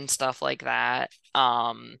songs and stuff like that.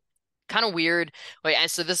 Kind of weird. Wait,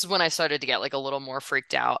 and so this is when I started to get like a little more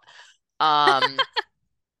freaked out. Um,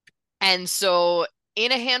 and so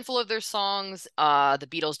in a handful of their songs, the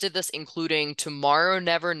Beatles did this, including Tomorrow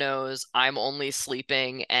Never Knows, I'm Only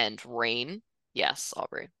Sleeping, and Rain. Yes,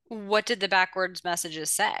 Aubrey. What did the backwards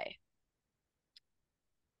messages say?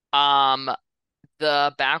 Um,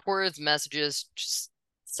 the backwards messages just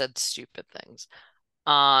said stupid things.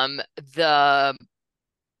 The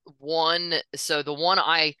the one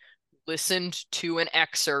I listened to an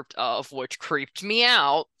excerpt of, which creeped me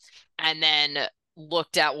out, and then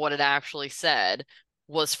looked at what it actually said,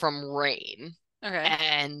 was from Rain. Okay.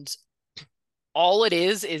 And all it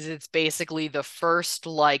is it's basically the first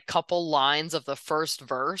like couple lines of the first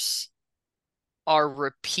verse are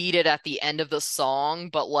repeated at the end of the song,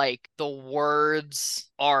 but like the words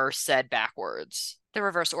are said backwards. The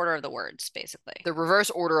reverse order of the words, basically. The reverse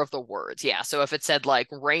order of the words. Yeah. So if it said like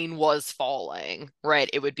rain was falling, right,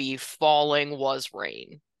 it would be falling was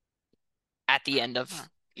rain at the end Huh. of,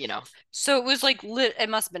 you know. So it was like it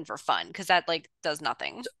must have been for fun because that like does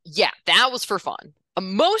nothing. Yeah, that was for fun.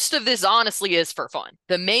 Most of this honestly is for fun.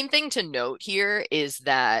 The main thing to note here is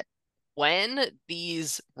that when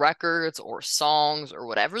these records or songs or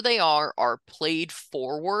whatever they are played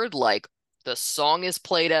forward, like the song is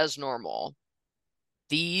played as normal,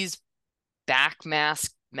 these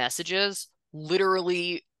backmask messages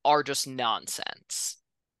literally are just nonsense.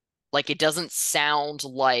 Like it doesn't sound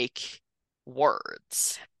like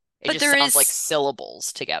words. It But just there sounds like is,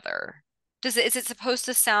 syllables together. is it supposed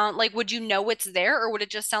to sound like, would you know it's there or would it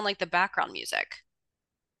just sound like the background music?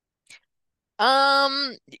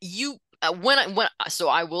 You when so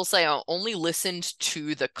I will say I only listened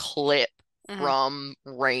to the clip Hmm. from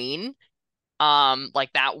Rain.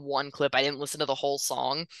 Like that one clip. I didn't listen to the whole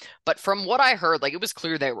song, but from what I heard, like it was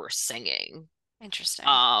clear they were singing. Interesting.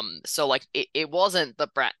 So like it wasn't the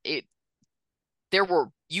brat it there were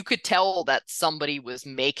you could tell that somebody was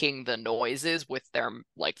making the noises with their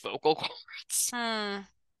like vocal cords. Hmm.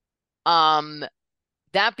 Um,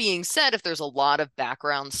 that being said, if there's a lot of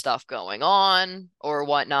background stuff going on or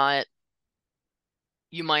whatnot,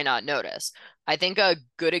 you might not notice. I think a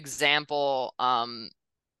good example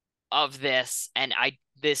of this, and I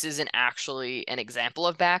this isn't actually an example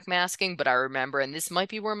of backmasking, but I remember, and this might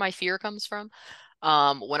be where my fear comes from.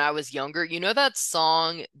 When I was younger, you know that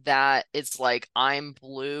song that it's like, I'm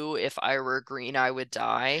blue, if I were green, I would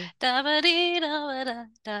die?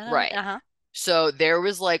 Da-ba-dee-da-ba-da-da-da. Right. Uh-huh. So there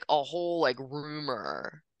was like a whole like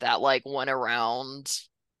rumor that like went around.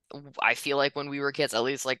 I feel like when we were kids, at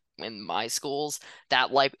least like in my schools,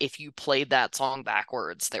 that like if you played that song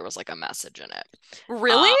backwards, there was like a message in it.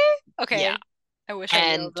 Really? Uh, yeah. Okay. I wish I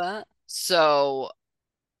knew of And that. so,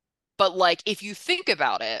 but like if you think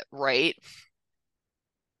about it, right?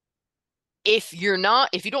 If you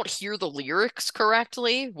don't hear the lyrics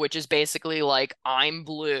correctly, which is basically like, I'm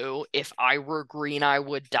blue, if I were green, I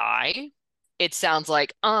would die. It sounds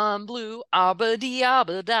like, I'm blue, abba-dee,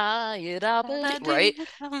 abba-die, abba-dee, right?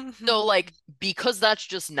 Da-ba-dee-da. So like, because that's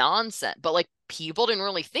just nonsense, but like people didn't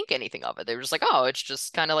really think anything of it. They were just like, oh, it's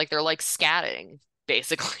just kind of like they're like scatting,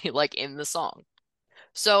 basically, like in the song.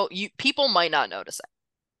 So you people might not notice it.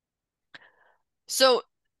 So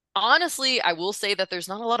honestly, I will say that there's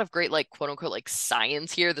not a lot of great like quote unquote like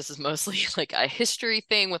science here. This is mostly like a history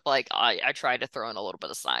thing with like I tried to throw in a little bit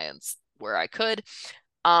of science where I could.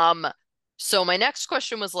 Um, so my next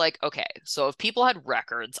question was like, okay, so if people had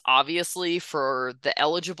records, obviously for the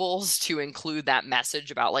eligibles to include that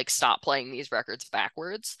message about like stop playing these records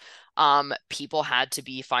backwards, people had to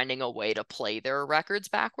be finding a way to play their records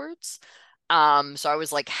backwards. So I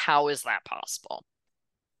was like, how is that possible?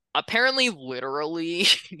 Apparently, literally,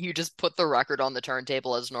 you just put the record on the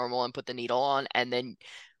turntable as normal and put the needle on, and then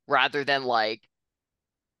rather than like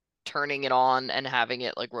turning it on and having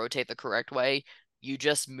it like rotate the correct way, you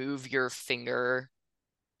just move your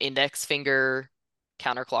index finger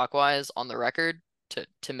counterclockwise on the record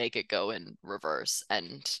to make it go in reverse,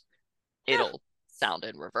 and Huh, it'll sound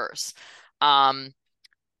in reverse. Um,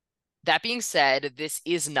 that being said, this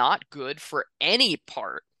is not good for any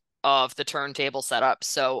part of the turntable setup.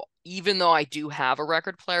 So even though I do have a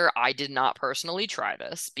record player, I did not personally try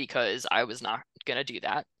this because I was not gonna do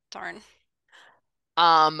that. darn.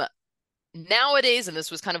 Um, Nowadays, and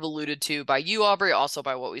this was kind of alluded to by you, Aubrey, also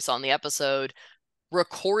by what we saw in the episode,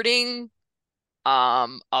 recording a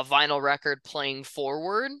vinyl record playing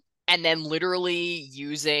forward and then literally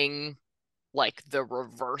using like the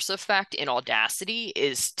reverse effect in Audacity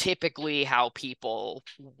is typically how people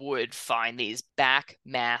would find these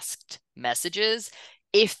backmasked messages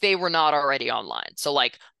if they were not already online. So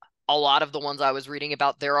like a lot of the ones I was reading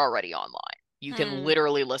about, they're already online. You can Hmm.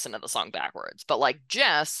 literally listen to the song backwards. But like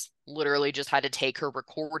Jess literally just had to take her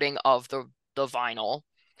recording of the vinyl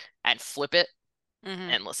and flip it Hmm.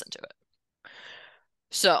 and listen to it.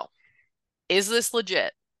 So, is this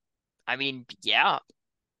legit? I mean, yeah,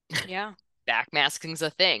 Yeah. backmasking's a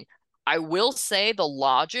thing. I will say the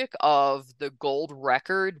logic of the gold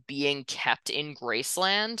record being kept in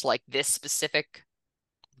Graceland, like this specific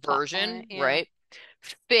Plot point. version, Yeah. right,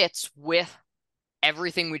 fits with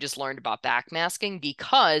everything we just learned about backmasking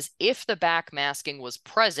because if the backmasking was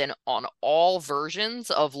present on all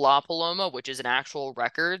versions of La Paloma, which is an actual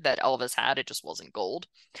record that Elvis had, it just wasn't gold,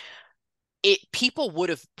 it people would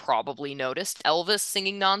have probably noticed Elvis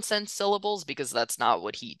singing nonsense syllables because that's not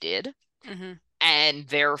what he did. Hmm. And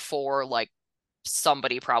therefore, like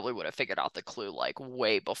somebody probably would have figured out the clue like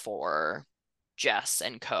way before Jess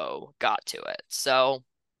and co got to it. So,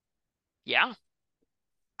 yeah,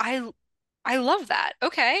 I I love that.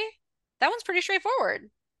 Okay. That one's pretty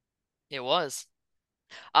straightforward. it was.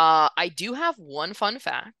 I do have one fun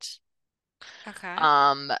fact. Okay.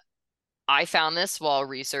 Um, I found this while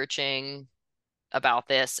researching about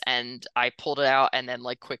this and I pulled it out and then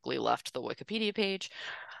like quickly left the Wikipedia page.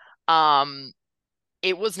 Um,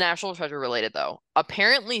 it was National Treasure related though.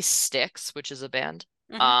 Apparently Styx, which is a band,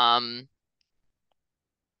 Hmm. um,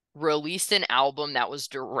 released an album that was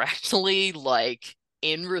directly like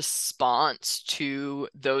in response to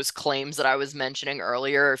those claims that I was mentioning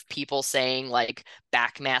earlier of people saying like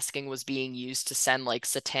backmasking was being used to send like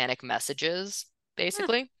satanic messages, Hmm.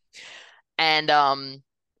 basically. And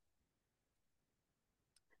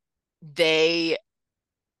they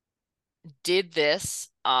did this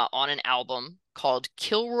on an album called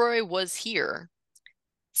Kilroy Was Here.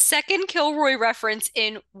 Second Kilroy reference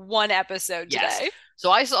in one episode Yes. today.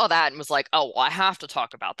 So I saw that and was like, oh, well, I have to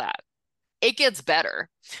talk about that. It gets better.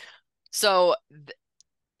 So,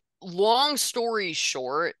 long story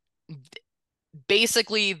short,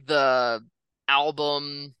 basically the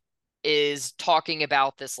album is talking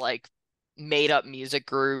about this like made up music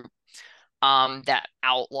group that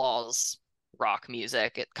outlaws rock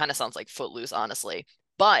music. It kind of sounds like Footloose, honestly.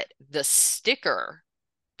 But the sticker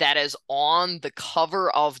that is on the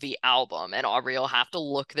cover of the album, and Aubrey will have to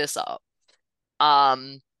look this up,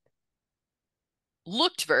 um,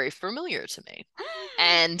 looked very familiar to me.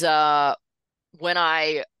 And when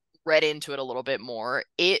I read into it a little bit more,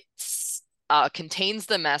 it contains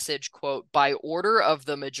the message, quote, by order of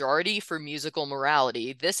the majority for musical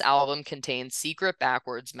morality, this album contains secret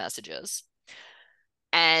backwards messages.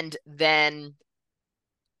 And then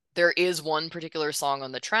there is one particular song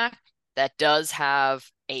on the track that does have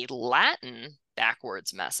a Latin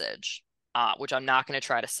backwards message, which I'm not going to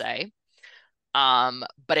try to say.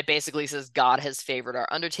 But it basically says God has favored our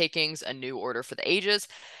undertakings, a new order for the ages.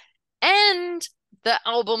 And the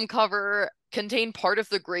album cover contained part of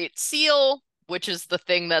the Great Seal, which is the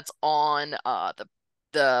thing that's on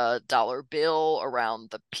the dollar bill around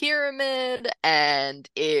the pyramid, and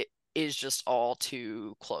it is just all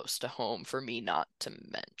too close to home for me not to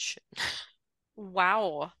mention.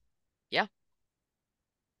 Wow. Yeah.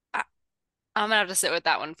 I, I'm gonna have to sit with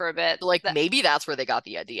that one for a bit. Like That maybe that's where they got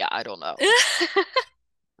the idea. I don't know.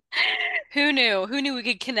 Who knew? Who knew we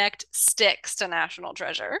could connect sticks to National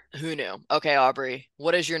Treasure? Who knew? Okay, Aubrey,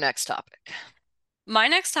 what is your next topic? My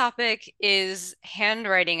next topic is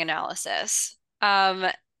handwriting analysis.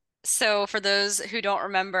 So for those who don't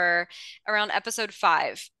remember, around episode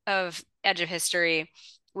 5 of Edge of History,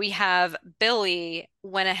 we have Billy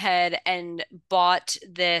went ahead and bought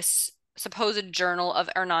this supposed journal of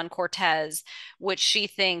Hernan Cortez, which she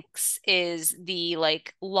thinks is the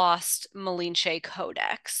like lost Malinche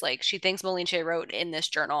Codex. Like she thinks Malinche wrote in this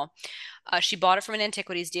journal. She bought it from an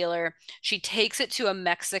antiquities dealer. She takes it to a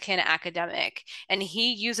Mexican academic, and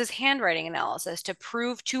he uses handwriting analysis to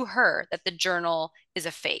prove to her that the journal is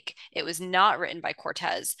a fake. It was not written by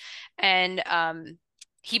Cortez. And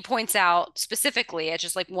he points out specifically, as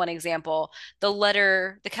just like one example,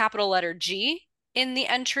 the capital letter G in the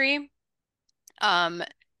entry. Um,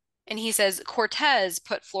 and he says Cortez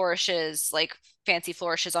put flourishes, like fancy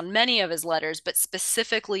flourishes, on many of his letters, but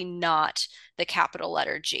specifically not the capital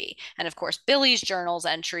letter G. And of course, Billy's journal's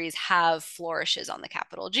entries have flourishes on the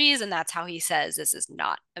capital G's, and that's how he says this is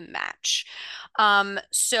not a match.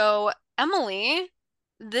 So, Emily,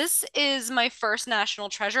 this is my first National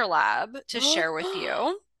Treasure Lab to share with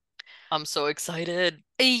you. I'm so excited.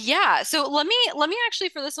 Yeah, so let me actually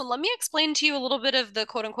for this one, let me explain to you a little bit of the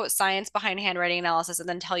quote unquote science behind handwriting analysis and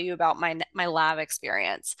then tell you about my lab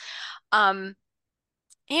experience. Um,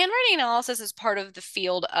 Handwriting analysis is part of the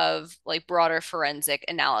field of like broader forensic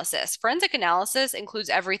analysis. Forensic analysis includes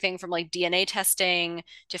everything from like DNA testing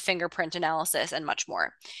to fingerprint analysis and much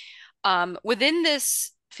more. Within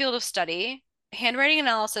this field of study, handwriting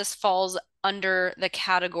analysis falls under the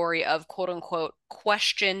category of quote unquote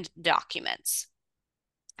questioned documents.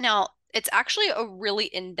 Now, it's actually a really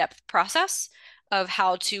in-depth process of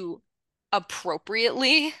how to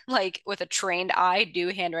appropriately, like with a trained eye, do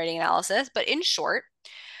handwriting analysis. But in short,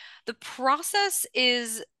 the process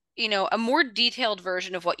is, a more detailed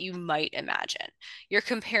version of what you might imagine. You're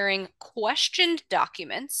comparing questioned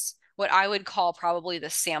documents, what I would call probably the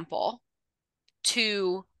sample,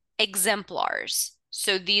 to exemplars.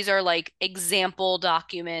 So these are like example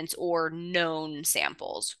documents or known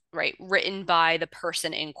samples, right? Written by the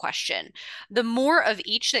person in question. The more of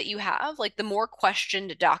each that you have, like the more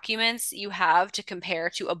questioned documents you have to compare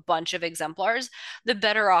to a bunch of exemplars, the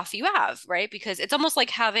better off you have, right? Because it's almost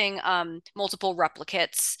like having multiple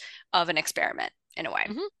replicates of an experiment in a way.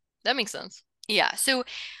 Hmm. That makes sense. Yeah. So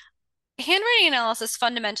handwriting analysis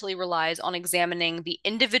fundamentally relies on examining the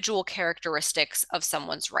individual characteristics of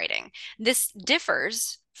someone's writing. This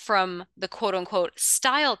differs from the quote unquote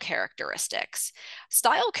style characteristics.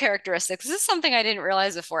 Style characteristics, this is something I didn't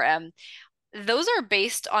realize before, those are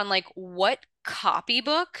based on like what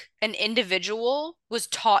copybook an individual was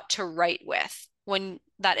taught to write with when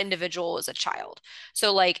that individual was a child.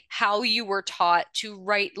 So, like how you were taught to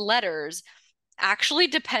write letters actually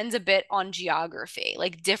depends a bit on geography.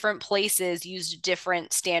 Like different places used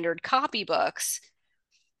different standard copybooks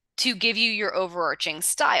to give you your overarching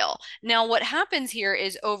style. Now, what happens here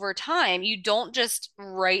is over time, you don't just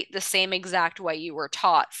write the same exact way you were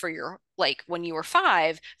taught for your, like when you were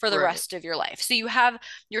 5 for the Right. rest of your life. So you have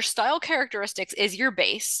your style characteristics is your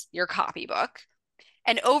base, your copybook.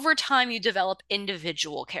 And over time, you develop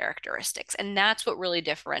individual characteristics. And that's what really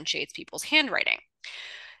differentiates people's handwriting.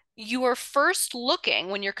 You are first looking,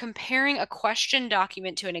 when you're comparing a question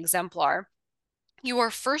document to an exemplar, you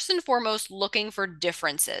are first and foremost looking for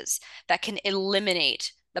differences that can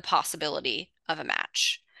eliminate the possibility of a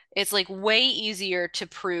match. It's like way easier to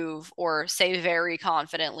prove or say very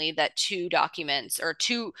confidently that two documents or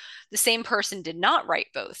the same person did not write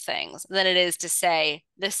both things than it is to say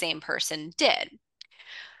the same person did.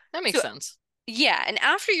 That makes So sense. yeah, and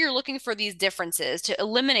after you're looking for these differences to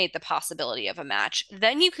eliminate the possibility of a match,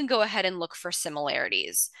 then you can go ahead and look for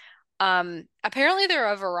similarities. Apparently, there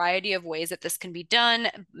are a variety of ways that this can be done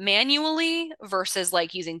manually versus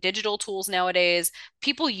like using digital tools nowadays.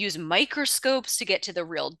 People use microscopes to get to the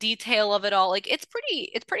real detail of it all. Like it's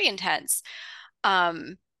pretty intense.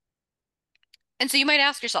 Um, and so you might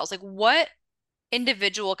ask yourselves, like, what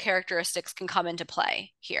individual characteristics can come into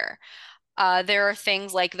play here? There are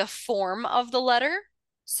things like the form of the letter,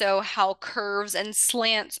 so how curves and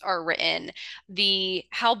slants are written, the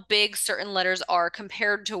how big certain letters are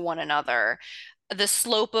compared to one another, the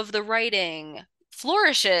slope of the writing,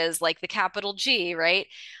 flourishes like the capital G, right?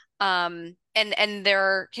 And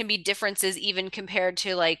there can be differences even compared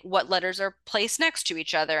to like what letters are placed next to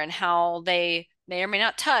each other and how they may or may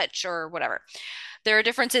not touch or whatever. There are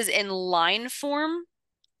differences in line form,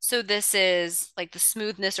 so this is like the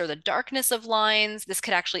smoothness or the darkness of lines. This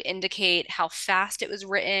could actually indicate how fast it was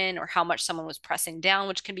written or how much someone was pressing down,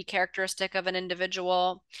 which can be characteristic of an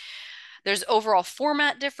individual. There's overall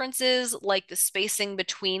format differences, like the spacing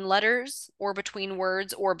between letters or between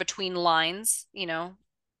words or between lines,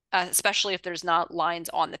 especially if there's not lines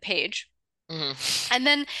on the page. Hmm. And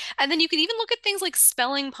then and then you can even look at things like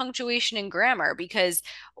spelling, punctuation, and grammar because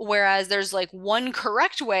whereas there's like one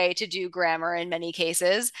correct way to do grammar in many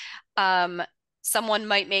cases, um, someone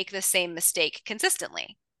might make the same mistake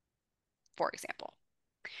consistently, for example.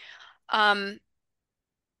 Um,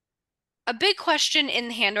 a big question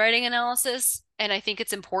in handwriting analysis, and I think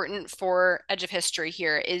it's important for Edge of History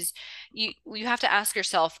here, is you have to ask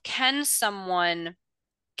yourself, can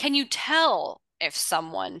you tell if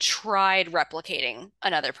someone tried replicating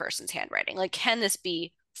another person's handwriting? Like, can this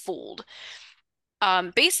be fooled?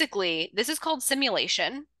 Basically, this is called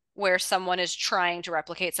simulation, where someone is trying to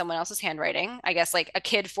replicate someone else's handwriting. I guess like a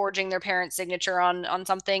kid forging their parent's signature on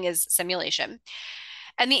something is simulation.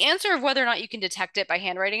 And the answer of whether or not you can detect it by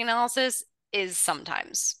handwriting analysis is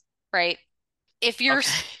sometimes, right? If you're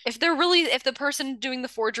Okay. if the person doing the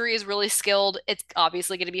forgery is really skilled, it's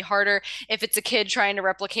obviously going to be harder. If it's a kid trying to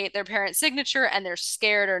replicate their parent's signature and they're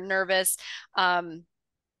scared or nervous, um,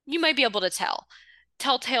 you might be able to tell.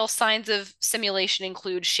 Telltale signs of simulation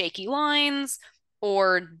include shaky lines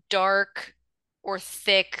or dark or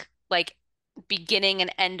thick, like beginning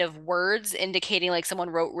and end of words, indicating like someone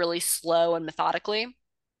wrote really slow and methodically.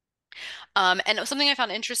 And something I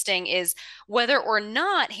found interesting is whether or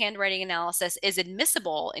not handwriting analysis is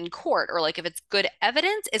admissible in court or like if it's good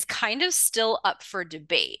evidence is kind of still up for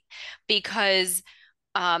debate because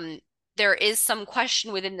um, there is some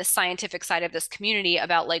question within the scientific side of this community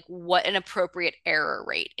about like what an appropriate error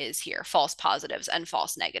rate is here, false positives and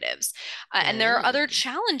false negatives. And there are other Mm.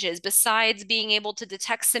 challenges besides being able to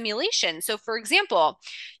detect simulation. So, for example,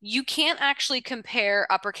 you can't actually compare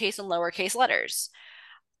uppercase and lowercase letters.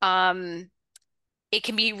 Um, it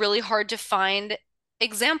can be really hard to find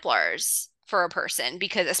exemplars for a person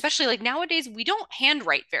because especially like nowadays we don't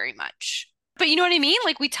handwrite very much. But you know what I mean?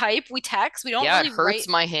 Like we type, we text, we don't Yeah, it really hurts write.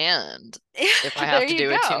 my hand if I have There to you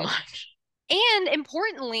do it too go. much. And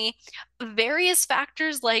importantly, various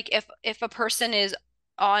factors like if a person is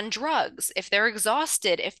on drugs, if they're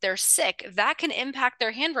exhausted, if they're sick, that can impact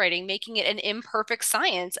their handwriting, making it an imperfect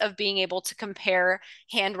science of being able to compare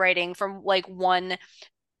handwriting from like one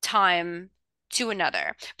time to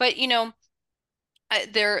another. But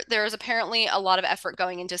there is apparently a lot of effort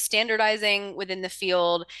going into standardizing within the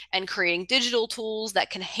field and creating digital tools that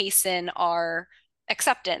can hasten our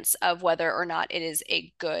acceptance of whether or not it is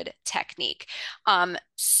a good technique. When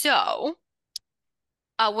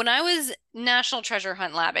I was National Treasure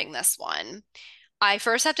Hunt labbing this one, I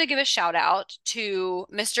first have to give a shout out to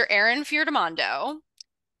Mr. Aaron Fiordamondo.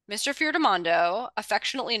 Mr. Fiordamondo,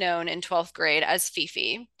 affectionately known in 12th grade as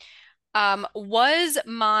Fifi, was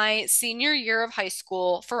my senior year of high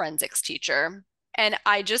school forensics teacher. And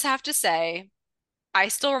I just have to say, I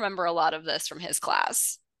still remember a lot of this from his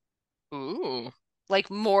class, Ooh, like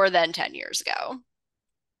more than 10 years ago.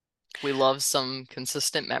 we love some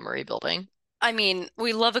consistent memory building. I mean,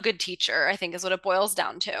 we love a good teacher, I think is what it boils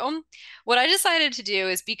down to. What I decided to do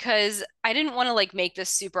is because I didn't want to like make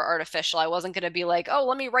this super artificial. I wasn't going to be like, oh,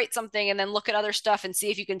 let me write something and then look at other stuff and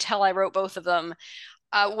see if you can tell I wrote both of them.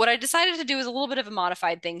 What I decided to do is a little bit of a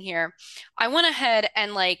modified thing here. I went ahead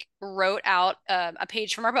and like wrote out a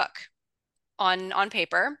page from our book on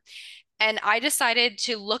paper, and I decided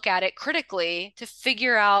to look at it critically to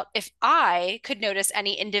figure out if I could notice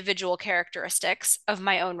any individual characteristics of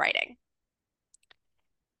my own writing.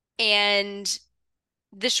 And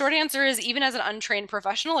the short answer is, even as an untrained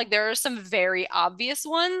professional, like there are some very obvious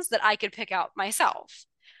ones that I could pick out myself.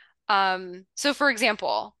 So for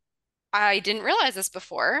example, I didn't realize this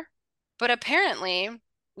before, but apparently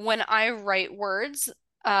when I write words,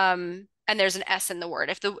 and there's an S in the word,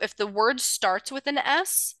 if the word starts with an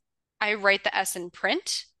S, I write the S in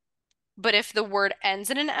print. But if the word ends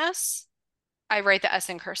in an S, I write the S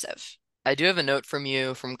in cursive. I do have a note from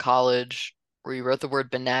you from college where you wrote the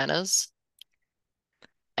word bananas,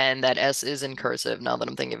 and that S is in cursive now that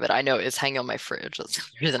I'm thinking of it. I know it's hanging on my fridge. That's the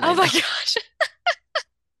reason I Oh my know. gosh.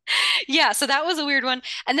 Yeah, so that was a weird one.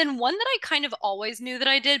 And then one that I kind of always knew that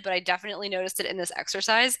I did, but I definitely noticed it in this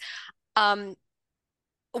exercise. Um,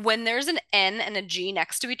 when there's an N and a G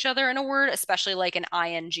next to each other in a word, especially like an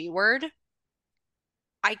ing word,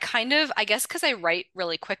 I guess because I write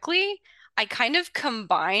really quickly, I kind of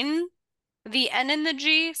combine the N and the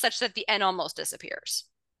G such that the N almost disappears.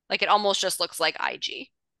 Like it almost just looks like IG.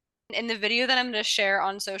 In the video that I'm going to share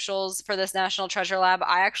on socials for this National Treasure Lab,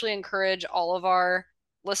 I actually encourage all of our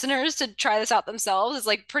listeners to try this out themselves. It's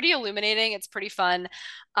like pretty illuminating. It's pretty fun.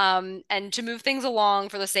 And to move things along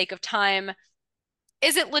for the sake of time,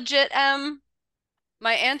 is it legit, M?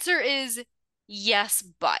 My answer is yes,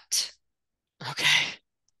 but. Okay.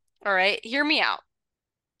 All right, hear me out.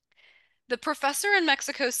 The professor in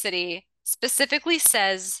Mexico City specifically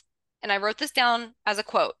says, and I wrote this down as a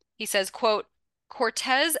quote. He says, quote,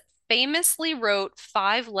 Cortez famously wrote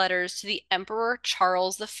 5 letters to the Emperor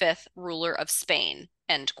Charles V, ruler of Spain,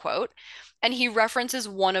 end quote. And he references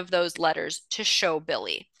one of those letters to show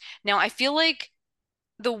Billy. Now, I feel like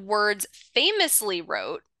the words famously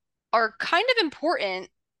wrote are kind of important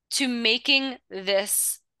to making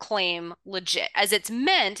this claim legit, as it's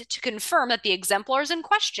meant to confirm that the exemplars in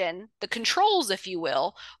question, the controls, if you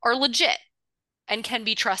will, are legit and can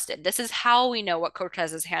be trusted. This is how we know what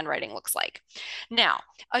Cortez's handwriting looks like. Now,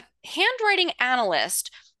 a handwriting analyst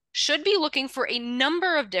should be looking for a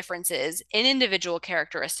number of differences in individual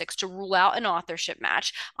characteristics to rule out an authorship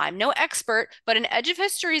match. I'm no expert, but in Edge of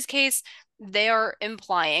History's case, they are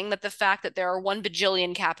implying that the fact that there are 1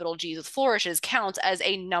 bajillion capital G's with flourishes counts as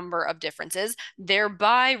a number of differences,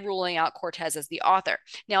 thereby ruling out Cortez as the author.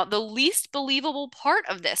 Now, the least believable part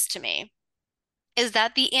of this to me is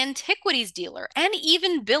that the antiquities dealer and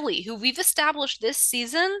even Billy, who we've established this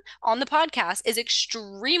season on the podcast, is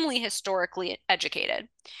extremely historically educated.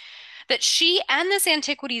 That she and this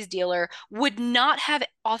antiquities dealer would not have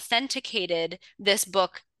authenticated this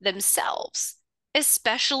book themselves,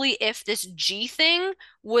 especially if this G thing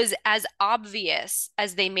was as obvious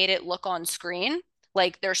as they made it look on screen.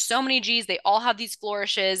 Like there's so many G's, they all have these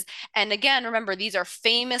flourishes. And again, remember, these are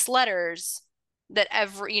famous letters that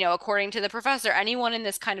according to the professor, anyone in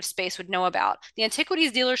this kind of space would know about. The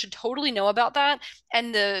antiquities dealer should totally know about that.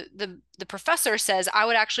 And the professor says, I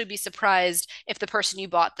would actually be surprised if the person you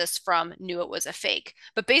bought this from knew it was a fake.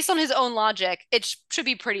 But based on his own logic, it should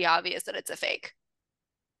be pretty obvious that it's a fake.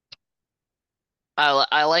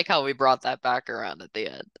 I like how we brought that back around at the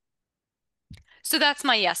end. So that's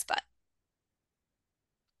my yes but.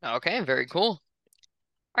 Okay, very cool.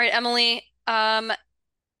 All right, Emily,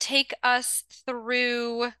 take us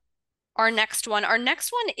through our next one. Our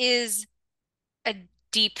next one is a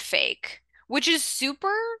deep fake, which is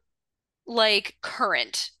super like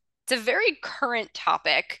current. It's a very current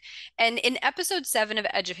topic. And in episode 7 of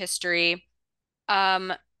Edge of History,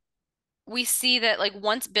 um, we see that like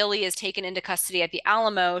once Billy is taken into custody at the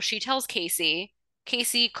Alamo, she tells Casey,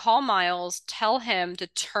 Casey, call Miles, tell him to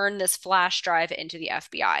turn this flash drive into the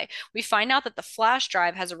FBI. We find out that the flash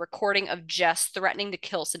drive has a recording of Jess threatening to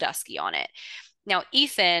kill Sadusky on it. Now,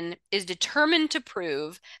 Ethan is determined to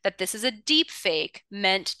prove that this is a deep fake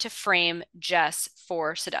meant to frame Jess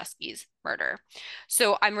for Sadusky's murder.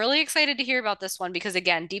 So I'm really excited to hear about this one because,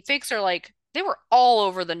 again, deep fakes are like, they were all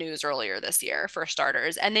over the news earlier this year, for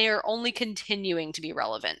starters, and they are only continuing to be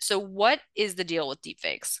relevant. So, what is the deal with deep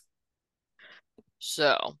fakes?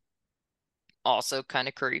 So, also kind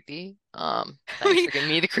of creepy. Thanks We, for giving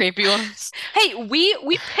me the creepy ones. hey, we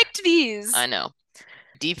picked I these. know.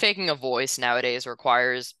 Deepfaking a voice nowadays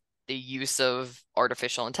requires the use of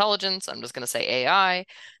artificial intelligence, I'm just going to say AI,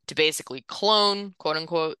 to basically clone, quote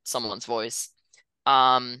unquote, someone's voice.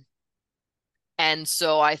 Um, and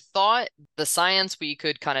so I thought the science we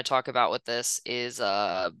could kind of talk about with this is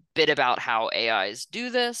a bit about how AIs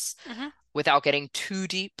do this Mhm. without getting too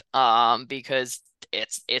deep, because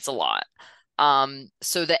it's a lot.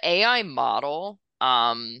 So the AI model,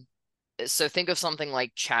 so think of something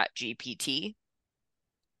like Chat GPT,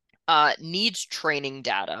 needs training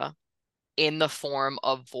data in the form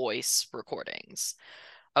of voice recordings.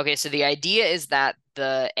 Okay, so the idea is that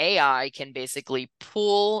the AI can basically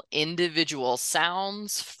pull individual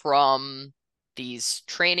sounds from these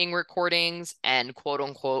training recordings and quote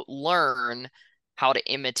unquote learn how to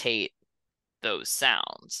imitate those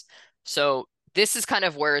sounds. So this is kind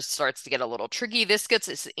of where it starts to get a little tricky. This gets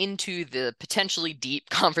us into the potentially deep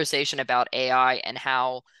conversation about AI and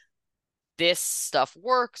how this stuff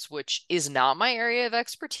works, which is not my area of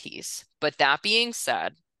expertise. But that being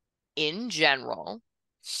said, in general,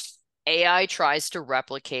 AI tries to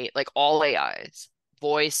replicate, like all AIs,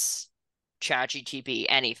 voice, ChatGPT,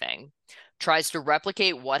 anything, tries to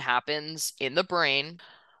replicate what happens in the brain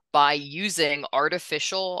by using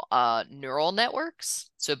artificial neural networks.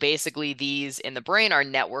 So basically, these in the brain are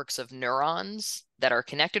networks of neurons that are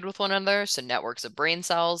connected with one another, so networks of brain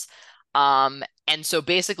cells. And so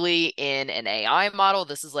basically, in an AI model,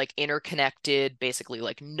 this is like interconnected, basically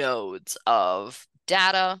like nodes of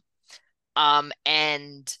data.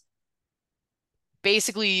 And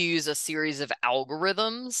basically, you use a series of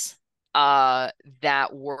algorithms uh,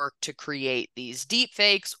 that work to create these deep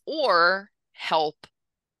fakes or help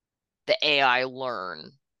the AI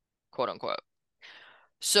learn, quote unquote.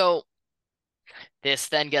 So this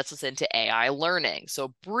then gets us into AI learning.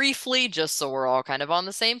 So briefly, just so we're all kind of on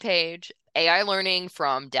the same page, AI learning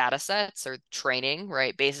from data sets or training,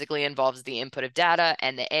 right, basically involves the input of data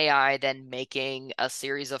and the AI then making a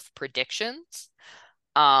series of predictions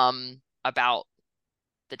about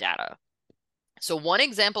the data. So one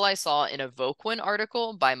example I saw in a Voquin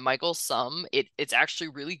article by Michael Sum, it's actually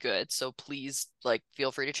really good, so please like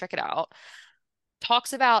feel free to check it out.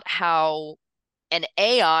 Talks about how an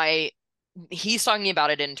AI, he's talking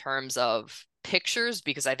about it in terms of pictures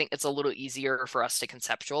because I think it's a little easier for us to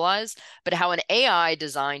conceptualize, but how an AI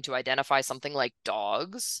designed to identify something like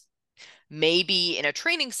dogs may be in a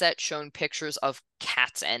training set shown pictures of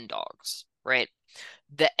cats and dogs, right?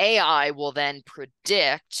 The AI will then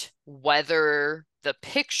predict whether the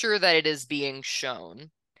picture that it is being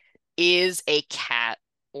shown is a cat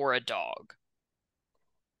or a dog.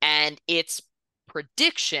 And its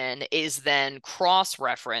prediction is then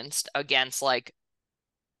cross-referenced against like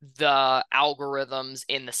the algorithms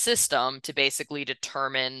in the system to basically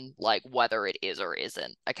determine like whether it is or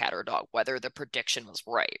isn't a cat or a dog, whether the prediction was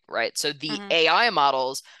right, right? So the Hmm. AI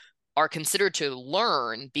models are considered to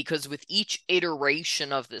learn because with each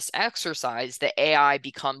iteration of this exercise, the AI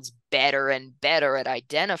becomes better and better at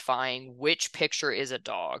identifying which picture is a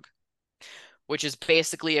dog, which is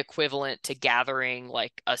basically equivalent to gathering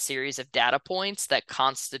like a series of data points that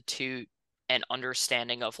constitute an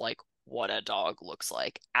understanding of like what a dog looks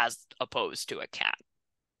like as opposed to a cat.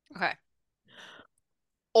 Okay.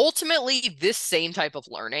 Ultimately, this same type of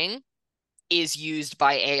learning is used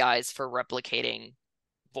by AIs for replicating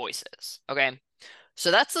voices. Okay.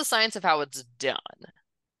 So that's the science of how it's done.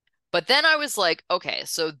 But then I was like, okay,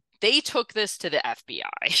 so they took this to the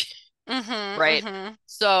FBI, right? Hmm.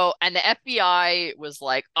 So, and the FBI was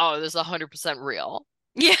like, oh, this is 100% real.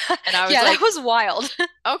 Yeah. And I was Yeah, that like, was wild.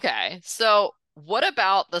 okay, so what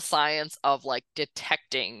about the science of like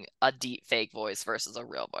detecting a deep fake voice versus a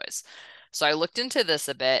real voice? So I looked into this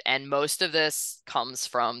a bit, and most of this comes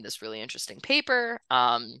from this really interesting paper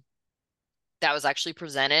that was actually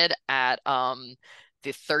presented at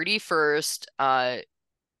the 31st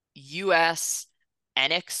US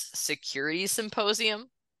Enix Security Symposium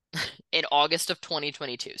in August of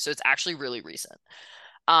 2022. So it's actually really recent.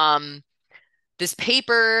 Um, this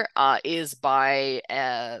paper is by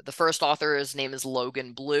the first author, his name is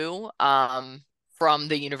Logan Blue, from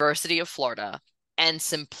the University of Florida. And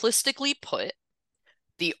simplistically put,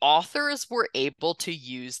 the authors were able to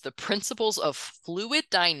use the principles of fluid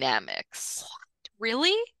dynamics,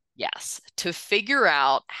 Really? yes, to figure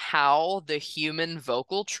out how the human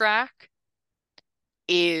vocal tract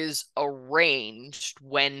is arranged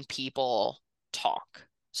when people talk.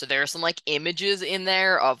 So there are some like images in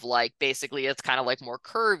there of like basically it's kind of like more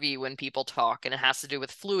curvy when people talk, and it has to do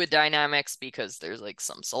with fluid dynamics because there's like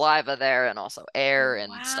some saliva there and also air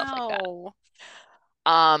and stuff like that. Wow.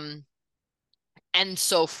 Um, and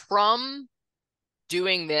so from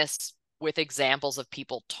doing this with examples of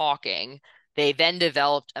people talking, they then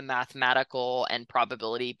developed a mathematical and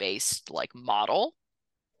probability based like model.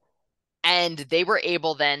 And they were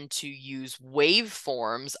able then to use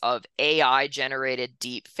waveforms of AI generated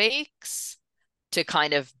deep fakes to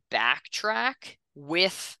kind of backtrack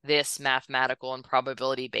with this mathematical and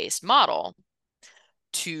probability based model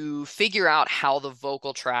to figure out how the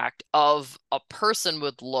vocal tract of a person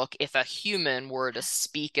would look if a human were to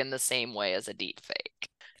speak in the same way as a deep fake.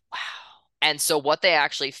 Wow. And so what they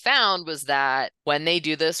actually found was that when they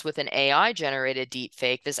do this with an AI generated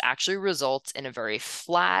deepfake, this actually results in a very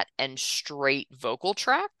flat and straight vocal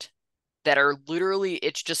tract that are literally,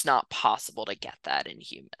 it's just not possible to get that in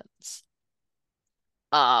humans.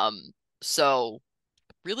 Um, so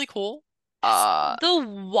really cool. That's Uh, the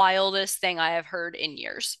wildest thing I have heard in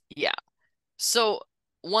years. yeah. So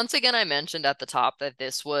once again, I mentioned at the top that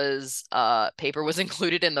this was paper was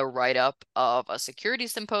included in the write-up of a security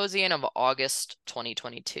symposium of August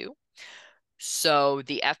 2022. So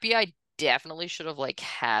the FBI definitely should have like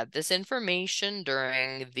had this information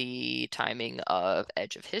during the timing of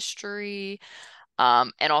Edge of History.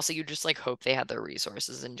 And also you just like hope they had the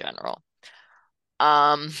resources in general.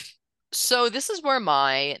 Um, so this is where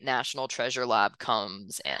my National Treasure Lab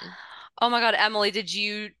comes in. Oh my God, Emily, did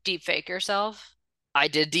you deep fake yourself? I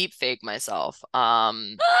did deep fake myself.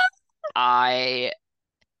 I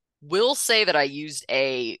will say that I used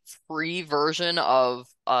a free version of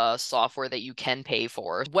software that you can pay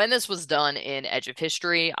for. When this was done in Edge of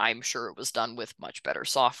History, I'm sure it was done with much better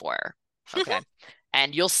software. Okay.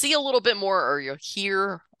 And you'll see a little bit more, or you'll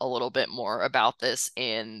hear a little bit more about this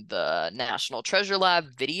in the National Treasure Lab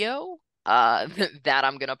video that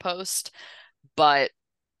I'm gonna post. But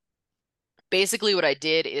basically, what I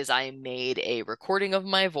did is I made a recording of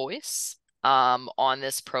my voice on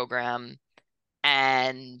this program,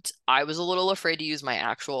 and I was a little afraid to use my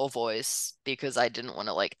actual voice because I didn't want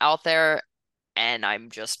to like out there. And I'm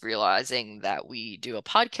just realizing that we do a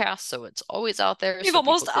podcast, so it's always out there, We have so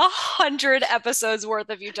almost 100 episodes worth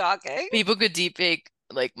of you talking. people could deepfake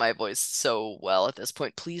like my voice so well at this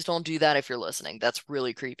point. Please don't do that if you're listening. That's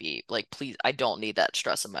really creepy. Like, please, I don't need that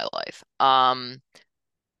stress in my life.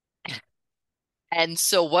 And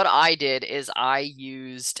so what I did is I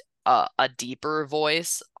used a deeper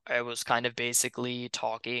voice. I was kind of basically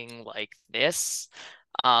talking like this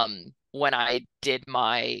when I did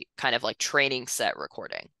my kind of like training set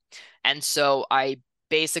recording. And so I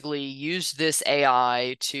basically used this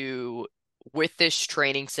AI to, with this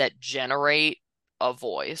training set, generate a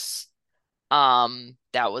voice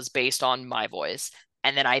that was based on my voice.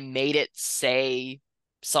 And then I made it say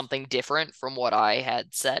something different from what I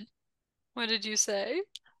had said. What did you say?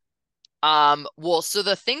 Well, so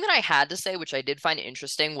the thing that I had to say, which I did find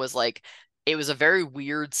interesting, was like it was a very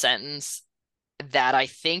weird sentence that I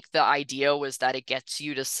think the idea was that it gets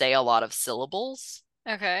you to say a lot of syllables.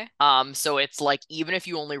 Okay. So it's like even if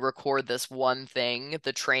you only record this one thing,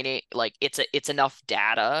 the training like it's enough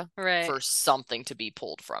data Right. for something to be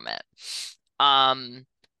pulled from it. Um,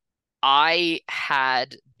 I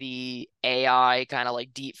had the AI kind of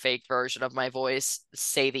like deep fake version of my voice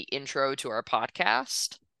say the intro to our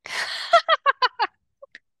podcast.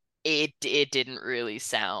 It didn't really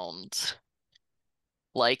sound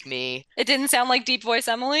like me. It didn't sound like Deep Voice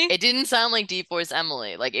Emily? It didn't sound like Deep Voice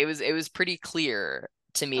Emily. Like it was pretty clear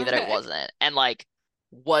to me that it Okay. wasn't. And like,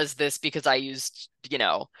 was this because I used,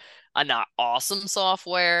 a not awesome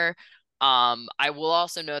software? I will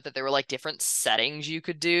also note that there were like different settings you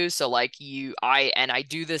could do. So like I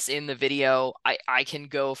do this in the video. I can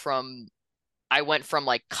go from I went from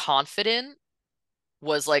like confident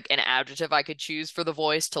was like an adjective I could choose for the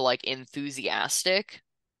voice to like enthusiastic.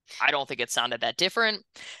 I don't think it sounded that different.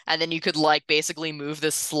 And then you could like basically move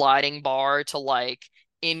this sliding bar to like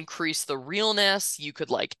increase the realness. You could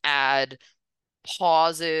like add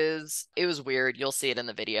pauses. It was weird. You'll see it in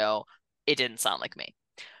the video. It didn't sound like me.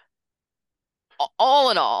 All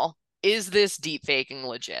in all, is this deep faking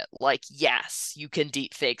legit? Like, yes, you can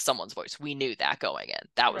deep fake someone's voice. We knew that going in.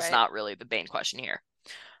 That was Right. not really the main question here.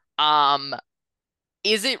 Um,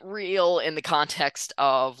 is it real in the context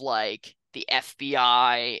of like the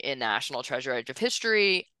FBI in National Treasure Edge of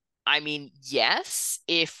History? I mean, yes,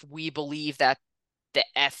 if we believe that the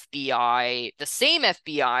FBI, the same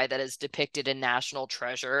FBI that is depicted in National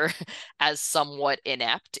Treasure as somewhat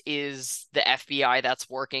inept, is the FBI that's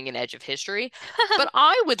working in Edge of History. But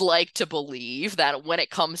I would like to believe that when it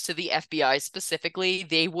comes to the FBI specifically,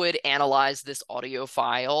 they would analyze this audio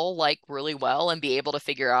file like really well and be able to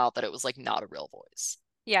figure out that it was like not a real voice.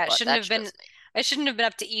 Yeah, it But shouldn't have that's been just me. it shouldn't have been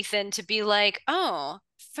up to Ethan to be like, "Oh,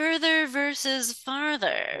 further versus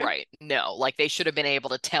farther." Right. No, like they should have been able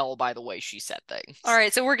to tell by the way she said All things.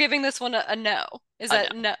 right, so we're giving this one a no. Is No,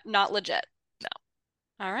 that no, not legit? no.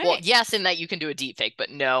 All Well, right. yes, in that you can do a deep fake, but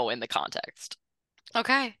no in the context.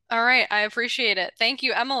 Okay. All right. I appreciate it. Thank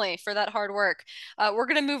you, Emily, for that hard work. We're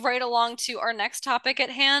going to move right along to our next topic at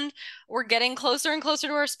hand. We're getting closer and closer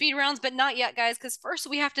to our speed rounds, but not yet, guys, because first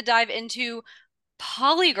we have to dive into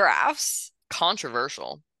polygraphs.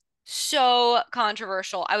 Controversial. So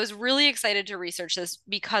controversial. I was really excited to research this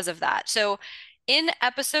because of that. So, in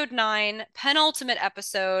episode 9, penultimate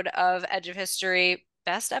episode of Edge of History,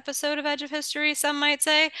 best episode of Edge of History, some might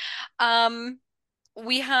say, um,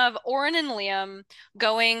 we have Oren and Liam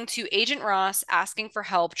going to Agent Ross asking for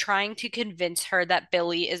help, trying to convince her that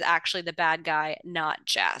Billy is actually the bad guy, not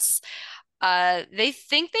Jess. They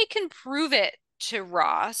think they can prove it to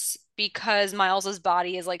Ross because Miles's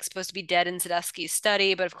body is like supposed to be dead in Sadusky's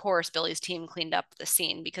study, but of course Billy's team cleaned up the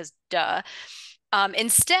scene because duh.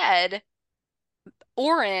 Instead,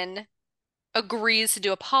 Orin agrees to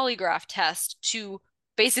do a polygraph test to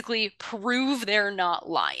basically prove they're not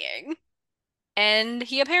lying. And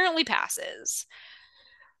he apparently passes.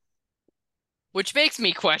 Which makes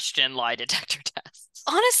me question lie detector tests.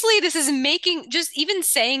 Honestly, this is making just even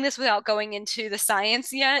saying this without going into the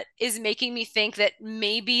science yet is making me think that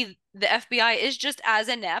maybe the FBI is just as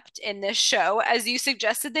inept in this show as you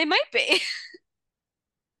suggested they might be.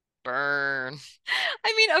 Burn.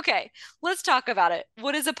 I mean, okay, let's talk about it.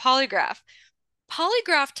 What is a polygraph?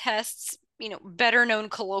 Polygraph tests, better known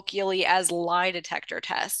colloquially as lie detector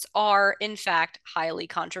tests, are in fact highly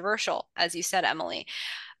controversial, as you said, Emily.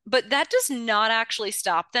 But that does not actually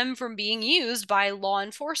stop them from being used by law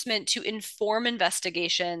enforcement to inform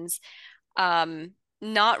investigations,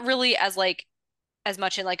 not really as like as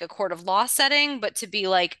much in like a court of law setting, but to be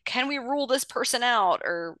like, can we rule this person out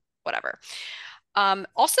or whatever.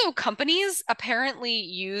 Also, companies apparently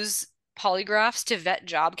use polygraphs to vet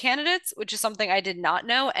job candidates, which is something I did not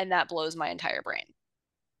know, and that blows my entire brain.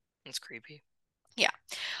 That's creepy. Yeah.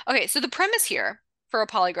 Okay, so the premise here for a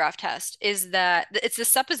polygraph test is that it's the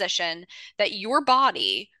supposition that your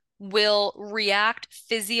body will react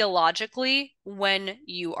physiologically when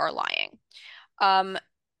you are lying. Um,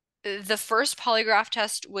 the first polygraph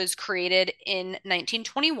test was created in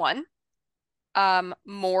 1921,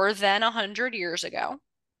 more than 100 years ago.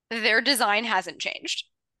 Their design hasn't changed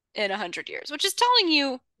in 100 years, which is telling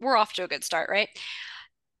you we're off to a good start, right?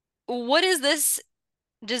 What is this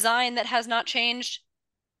design that has not changed?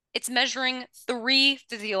 It's measuring three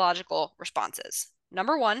physiological responses.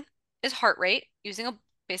 Number one is heart rate using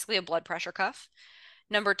basically a blood pressure cuff.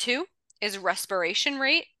 Number two is respiration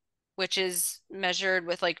rate, which is measured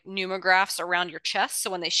with like pneumographs around your chest. So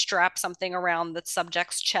when they strap something around the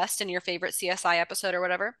subject's chest in your favorite CSI episode or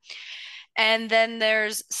whatever. And then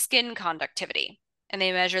there's skin conductivity, and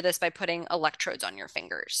they measure this by putting electrodes on your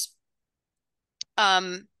fingers.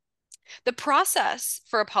 Um, the process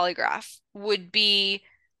for a polygraph would be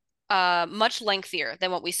much lengthier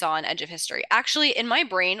than what we saw in Edge of History. Actually, in my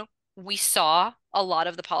brain, we saw a lot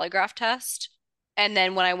of the polygraph test. And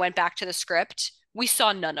then when I went back to the script, we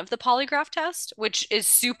saw none of the polygraph test, which is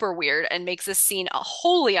super weird and makes this scene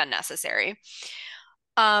wholly unnecessary.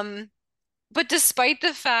 Um, but despite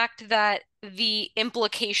the fact that the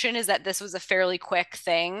implication is that this was a fairly quick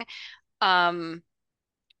thing, um,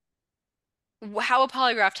 how a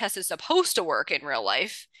polygraph test is supposed to work in real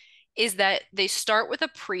life is that they start with a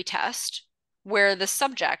pre-test where the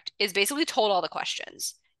subject is basically told all the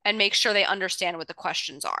questions and make sure they understand what the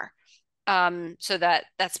questions are. So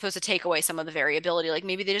that's supposed to take away some of the variability. Like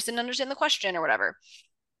maybe they just didn't understand the question or whatever.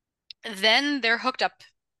 Then they're hooked up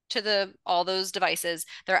to the all those devices.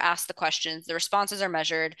 They're asked the questions. The responses are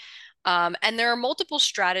measured. And there are multiple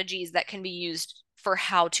strategies that can be used for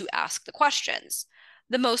how to ask the questions.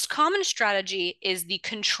 The most common strategy is the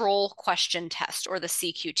control question test or the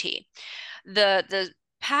CQT. The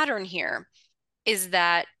pattern here is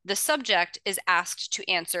that the subject is asked to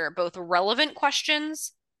answer both relevant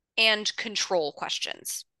questions and control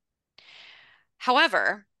questions.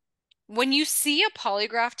 However, when you see a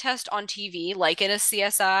polygraph test on TV, like in a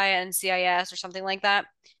CSI and CIS or something like that,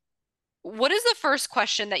 what is the first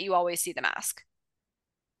question that you always see them ask?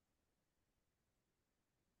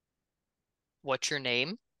 What's your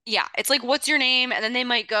name? Yeah, it's like, what's your name? And then they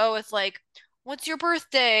might go with like, what's your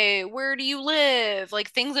birthday? Where do you live?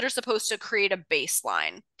 Like things that are supposed to create a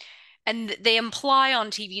baseline. And they imply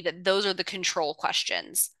on TV that those are the control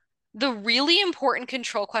questions. The really important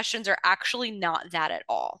control questions are actually not that at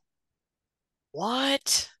all.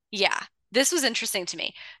 What? Yeah, this was interesting to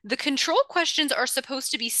me. The control questions are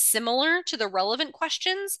supposed to be similar to the relevant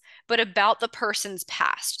questions, but about the person's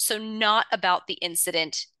past. So, not about the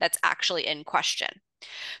incident that's actually in question.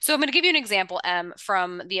 So, I'm going to give you an example,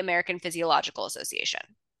 from the American Physiological Association.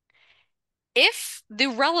 If the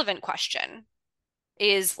relevant question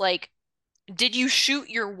is like, did you shoot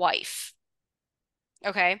your wife?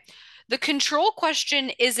 Okay. The control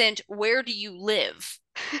question isn't, where do you live?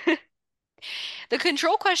 The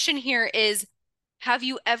control question here is, have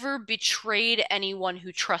you ever betrayed anyone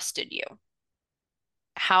who trusted you?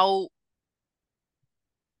 How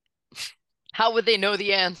how would they know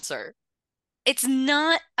the answer? It's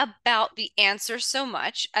not about the answer so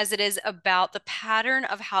much as it is about the pattern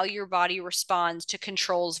of how your body responds to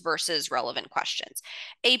controls versus relevant questions.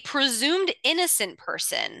 A presumed innocent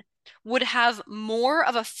person would have more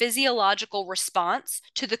of a physiological response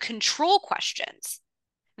to the control questions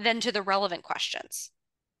than to the relevant questions.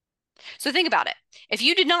 So think about it. If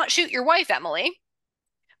you did not shoot your wife, Emily,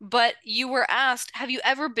 but you were asked, have you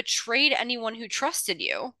ever betrayed anyone who trusted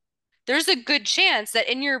you? There's a good chance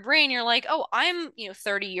that in your brain you're like, oh, I'm,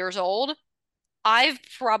 30 years old. I've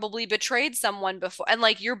probably betrayed someone before. And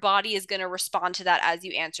like your body is going to respond to that as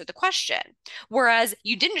you answer the question. Whereas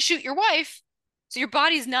you didn't shoot your wife, so your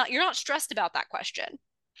body's not, you're not stressed about that question.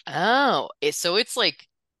 Oh, so it's like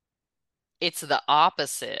it's the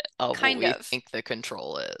opposite of what Kind we of. think the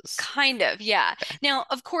control is. Kind of, yeah. Okay. Now,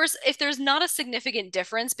 of course, if there's not a significant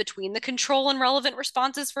difference between the control and relevant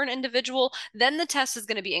responses for an individual, then the test is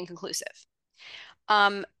going to be inconclusive.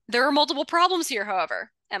 There are multiple problems here,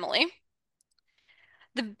 however, Emily.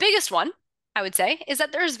 The biggest one, I would say, is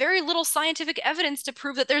that there's very little scientific evidence to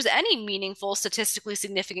prove that there's any meaningful, statistically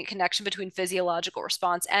significant connection between physiological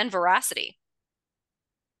response and veracity,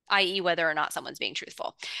 i.e., whether or not someone's being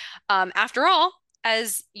truthful. After all,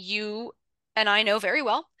 as you and I know very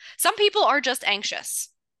well, some people are just anxious.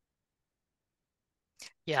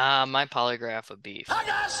 Yeah, my polygraph would be.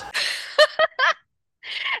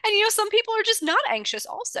 And some people are just not anxious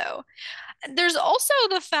also. There's also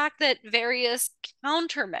the fact that various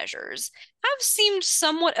countermeasures have seemed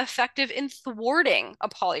somewhat effective in thwarting a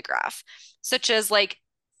polygraph, such as like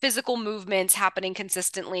physical movements happening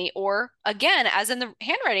consistently, or again, as in the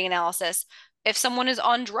handwriting analysis, if someone is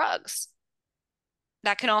on drugs,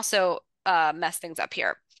 that can also mess things up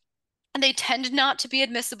here. And they tend not to be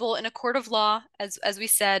admissible in a court of law, as we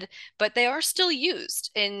said, but they are still used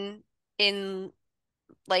in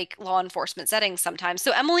like law enforcement settings sometimes.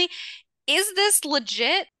 So Emily, is this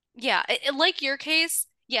legit? Yeah, like your case,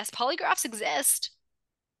 yes, polygraphs exist,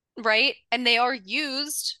 right? And they are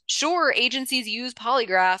used. Sure, agencies use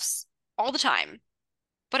polygraphs all the time,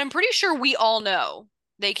 but I'm pretty sure we all know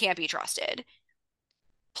they can't be trusted.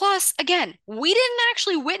 Plus, again, we didn't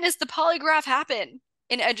actually witness the polygraph happen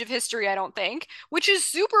in Edge of History, I don't think, which is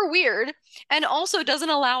super weird and also doesn't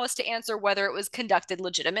allow us to answer whether it was conducted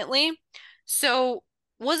legitimately. So,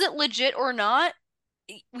 was it legit or not?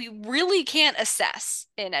 We really can't assess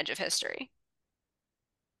in Edge of History.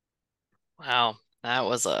 Wow, that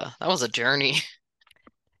was a journey.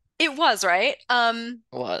 It was, right?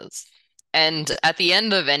 Was. And at the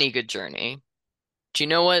end of any good journey, do you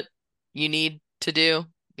know what you need to do?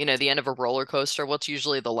 The end of a roller coaster, what's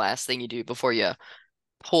usually the last thing you do before you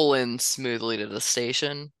pull in smoothly to the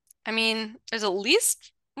station? I mean, there's at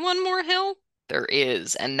least one more hill. There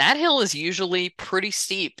is, and that hill is usually pretty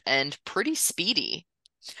steep and pretty speedy,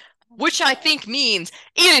 Oh my which I God. think means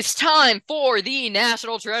it is time for the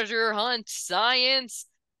National Treasure Hunt Science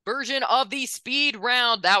version of the speed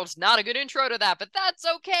round. That was not a good intro to that, but that's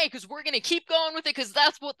okay because we're going to keep going with it because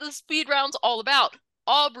that's what the speed round's all about.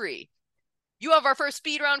 Aubrey, you have our first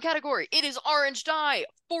speed round category. It is orange dye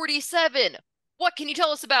 47. What can you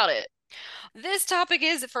tell us about it? This topic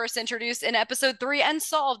is first introduced in episode 3 and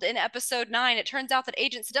solved in episode 9. It turns out that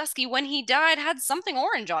Agent Sadusky, when he died, had something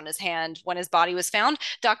orange on his hand when his body was found.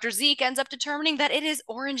 Dr. Zeke ends up determining that it is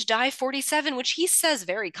orange dye 47, which he says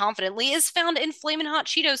very confidently is found in Flamin' Hot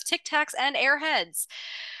Cheetos, Tic Tacs, and Airheads.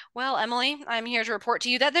 Well, Emily, I'm here to report to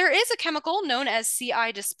you that there is a chemical known as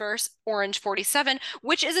CI disperse orange 47,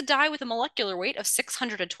 which is a dye with a molecular weight of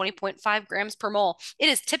 620.5 grams per mole. It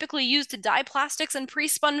is typically used to dye plastics and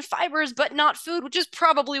pre-spun fibers, but not food, which is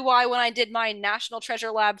probably why when I did my National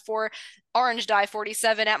Treasure Lab for orange dye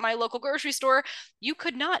 47 at my local grocery store, you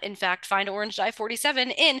could not, in fact, find orange dye 47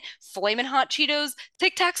 in Flamin' Hot Cheetos,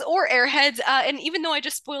 Tic Tacs, or Airheads. And even though I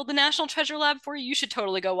just spoiled the National Treasure Lab for you, you should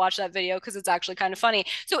totally go watch that video because it's actually kind of funny.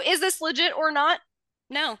 So is this legit or not?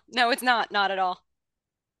 No, no, it's not. Not at all.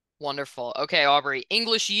 Wonderful. Okay, Aubrey,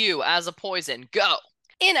 English U as a poison. Go.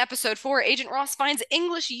 In episode 4, Agent Ross finds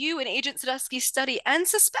English U in Agent Sadusky's study and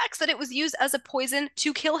suspects that it was used as a poison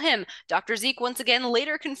to kill him. Dr. Zeke once again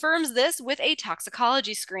later confirms this with a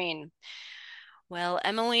toxicology screen. Well,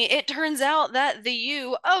 Emily, it turns out that the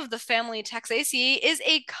yew of the family Taxaceae is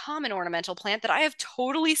a common ornamental plant that I have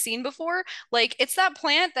totally seen before. Like it's that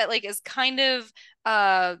plant that like is kind of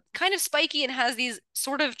spiky and has these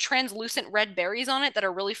sort of translucent red berries on it that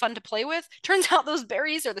are really fun to play with. Turns out those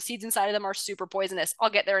berries or the seeds inside of them are super poisonous. I'll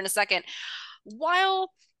get there in a second.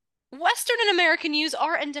 While Western and American yews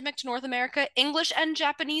are endemic to North America. English and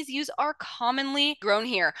Japanese yews are commonly grown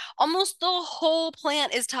here. Almost the whole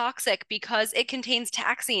plant is toxic because it contains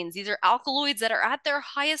taxines. These are alkaloids that are at their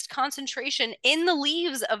highest concentration in the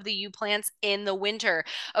leaves of the yew plants in the winter.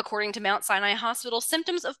 According to Mount Sinai Hospital,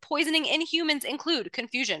 symptoms of poisoning in humans include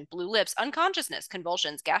confusion, blue lips, unconsciousness,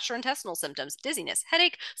 convulsions, gastrointestinal symptoms, dizziness,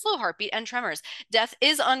 headache, slow heartbeat, and tremors. Death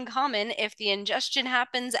is uncommon if the ingestion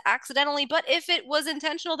happens accidentally, but if it was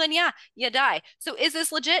intentional, then yeah, you die. So is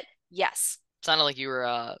this legit? Yes. Sounded like you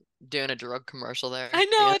were doing a drug commercial there. I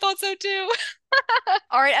know, Yeah. I thought so too.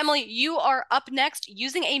 All right, Emily, you are up next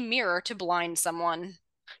using a mirror to blind someone.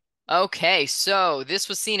 Okay, so this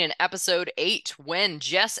was seen in episode 8 when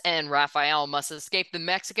Jess and Raphael must escape the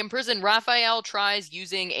Mexican prison. Raphael tries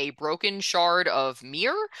using a broken shard of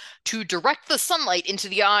mirror to direct the sunlight into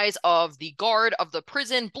the eyes of the guard of the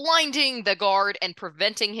prison, blinding the guard and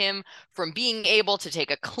preventing him from being able to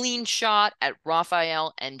take a clean shot at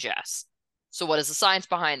Raphael and Jess. So, what is the science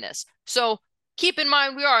behind this? So, keep in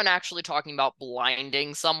mind, we aren't actually talking about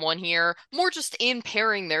blinding someone here, more just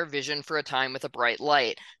impairing their vision for a time with a bright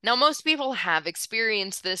light. Now, most people have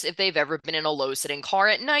experienced this if they've ever been in a low-sitting car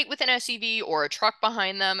at night with an SUV or a truck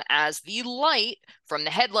behind them, as the light from the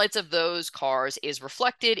headlights of those cars is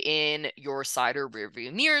reflected in your side or rear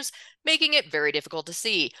view mirrors, making it very difficult to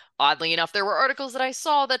see. Oddly enough, there were articles that I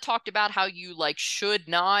saw that talked about how you should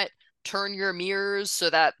not turn your mirrors so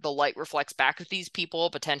that the light reflects back at these people,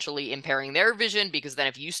 potentially impairing their vision, because then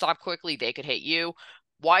if you stop quickly, they could hit you.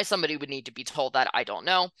 Why somebody would need to be told that, I don't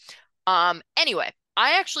know. Anyway,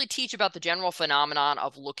 I actually teach about the general phenomenon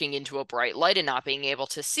of looking into a bright light and not being able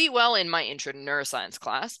to see well in my intro to neuroscience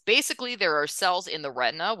class. Basically, there are cells in the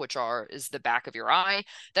retina, which is the back of your eye,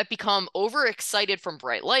 that become overexcited from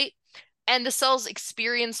bright light. And the cells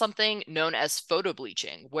experience something known as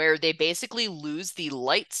photobleaching, where they basically lose the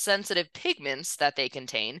light sensitive pigments that they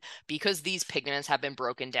contain because these pigments have been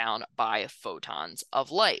broken down by photons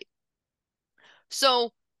of light.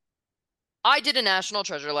 So I did a National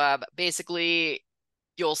Treasure Lab. Basically,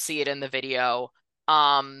 you'll see it in the video.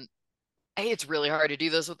 Um, Hey, it's really hard to do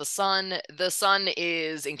this with the sun. The sun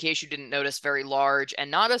is, in case you didn't notice, very large and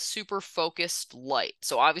not a super focused light.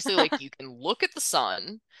 So obviously, you can look at the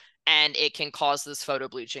sun and it can cause this photo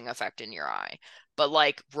bleaching effect in your eye. But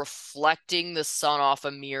reflecting the sun off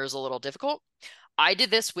a mirror is a little difficult. I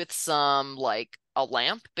did this with some a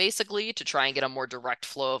lamp basically to try and get a more direct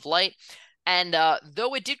flow of light. And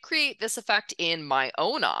though it did create this effect in my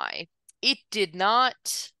own eye, it did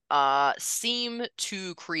not seem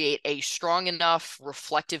to create a strong enough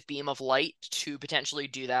reflective beam of light to potentially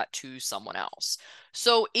do that to someone else.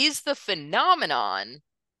 So is the phenomenon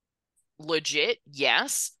legit?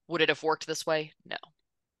 Yes. Would it have worked this way? No.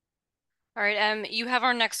 All right, you have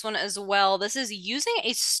our next one as well. This is using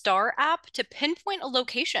a star app to pinpoint a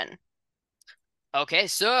location. Okay,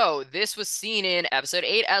 so this was seen in episode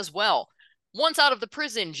 8 as well. Once out of the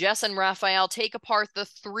prison, Jess and Raphael take apart the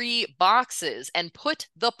 3 boxes and put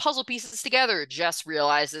the puzzle pieces together. Jess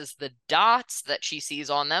realizes the dots that she sees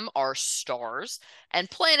on them are stars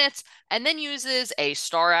and planets, and then uses a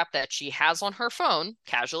star app that she has on her phone,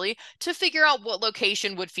 casually, to figure out what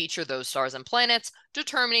location would feature those stars and planets,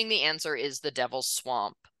 determining the answer is the Devil's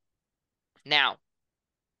Swamp. Now,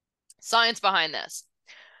 science behind this.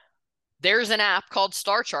 There's an app called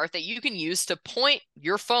Star Chart that you can use to point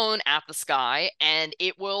your phone at the sky, and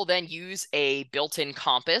it will then use a built-in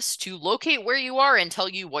compass to locate where you are and tell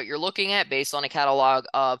you what you're looking at based on a catalog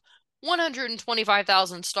of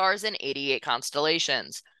 125,000 stars and 88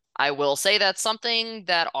 constellations. I will say that something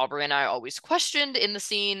that Aubrey and I always questioned in the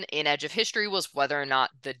scene in Edge of History was whether or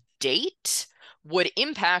not the date would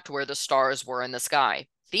impact where the stars were in the sky.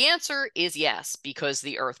 The answer is yes, because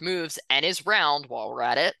the Earth moves and is round while we're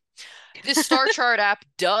at it. This star chart app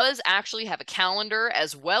does actually have a calendar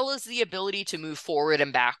as well as the ability to move forward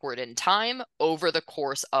and backward in time over the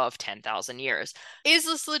course of 10,000 years. Is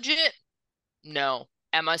this legit? No.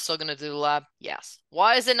 Am I still going to do the lab? Yes.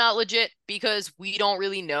 Why is it not legit? Because we don't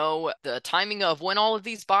really know the timing of when all of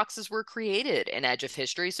these boxes were created in Edge of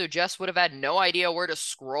History, so Jess would have had no idea where to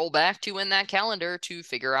scroll back to in that calendar to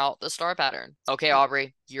figure out the star pattern. Okay,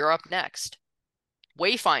 Aubrey, you're up next.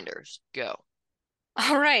 Wayfinders, go.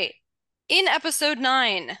 All right. In episode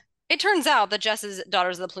 9, it turns out that Jess's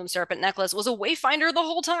Daughters of the Plume Serpent necklace was a wayfinder the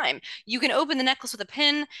whole time. You can open the necklace with a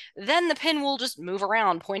pin, then the pin will just move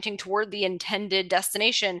around, pointing toward the intended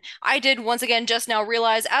destination. I did once again just now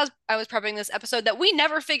realize, as I was prepping this episode, that we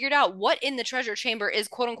never figured out what in the treasure chamber is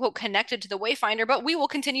quote unquote connected to the wayfinder, but we will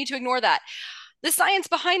continue to ignore that. The science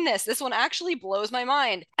behind this one actually blows my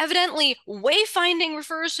mind. Evidently, wayfinding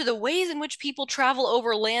refers to the ways in which people travel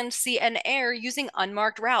over land, sea, and air using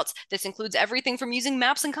unmarked routes. This includes everything from using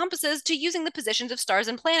maps and compasses to using the positions of stars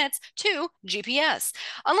and planets to GPS.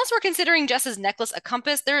 Unless we're considering Jess's necklace a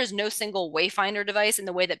compass, there is no single wayfinder device in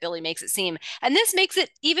the way that Billy makes it seem. And this makes it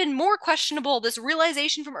even more questionable, this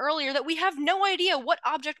realization from earlier that we have no idea what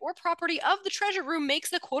object or property of the treasure room makes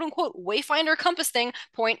the quote unquote wayfinder compass thing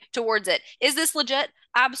point towards it. Is this legit?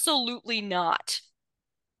 Absolutely not.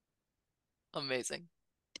 Amazing.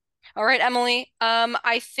 All right, Emily.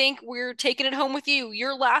 I think we're taking it home with you.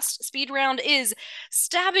 Your last speed round is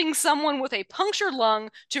stabbing someone with a punctured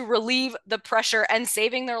lung to relieve the pressure and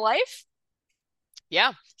saving their life.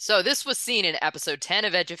 Yeah. So this was seen in episode 10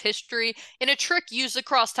 of Edge of History in a trick used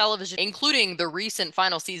across television, including the recent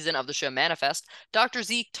final season of the show Manifest. Dr.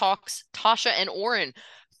 Zeke talks Tasha and Orin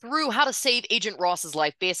through how to save Agent Ross's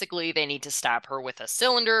life. Basically, they need to stab her with a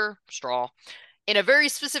cylinder, straw, in a very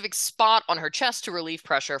specific spot on her chest to relieve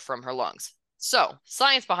pressure from her lungs. So,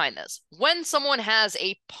 science behind this. When someone has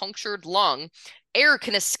a punctured lung, air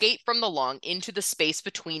can escape from the lung into the space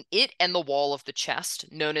between it and the wall of the chest,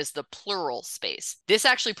 known as the pleural space. This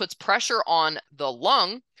actually puts pressure on the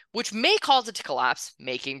lung, which may cause it to collapse,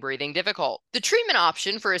 making breathing difficult. The treatment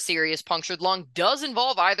option for a serious punctured lung does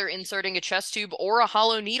involve either inserting a chest tube or a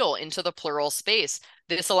hollow needle into the pleural space.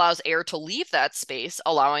 This allows air to leave that space,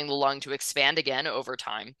 allowing the lung to expand again over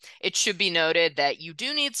time. It should be noted that you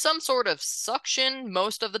do need some sort of suction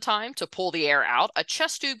most of the time to pull the air out. A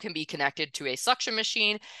chest tube can be connected to a suction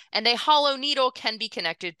machine, and a hollow needle can be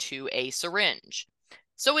connected to a syringe.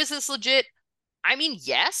 So is this legit? I mean,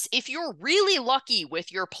 yes, if you're really lucky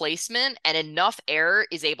with your placement and enough air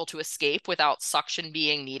is able to escape without suction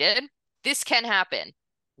being needed, this can happen.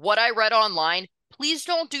 What I read online, please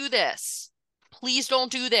don't do this. Please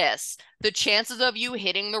don't do this. The chances of you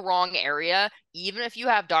hitting the wrong area, even if you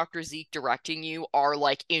have Dr. Zeke directing you, are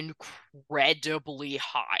like incredibly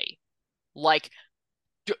high. Like,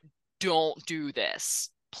 don't do this.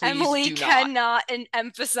 Please Emily do not. cannot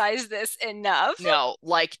emphasize this enough. No,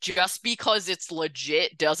 like just because it's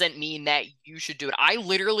legit doesn't mean that you should do it. I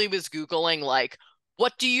literally was Googling, like,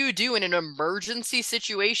 what do you do in an emergency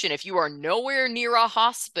situation if you are nowhere near a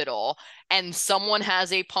hospital and someone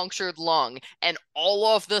has a punctured lung? And all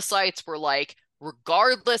of the sites were like,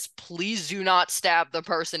 regardless, please do not stab the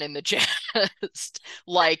person in the chest.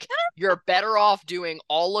 Like, you're better off doing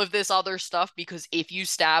all of this other stuff because if you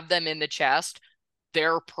stab them in the chest,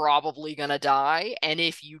 they're probably gonna die. And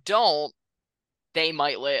if you don't, they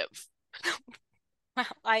might live.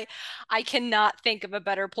 I I cannot think of a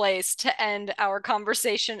better place to end our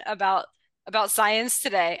conversation about science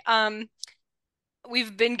today.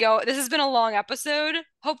 We've been go this has been a long episode.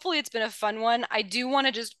 Hopefully it's been a fun one. I do want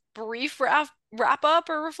to just wrap up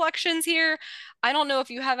or reflections here. I don't know if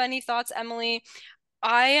you have any thoughts, Emily.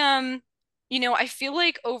 I I feel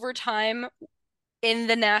like over time in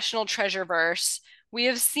the National Treasure verse, we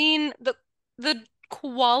have seen the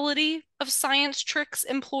quality of science tricks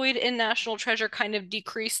employed in National Treasure kind of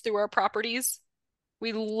decrease through our properties.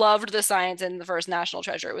 We loved the science in the first National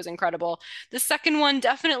Treasure. It was incredible. The second one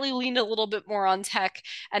definitely leaned a little bit more on tech,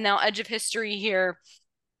 and now Edge of History here.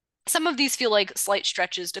 Some of these feel like slight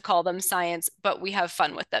stretches to call them science, but we have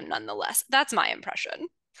fun with them nonetheless. That's my impression.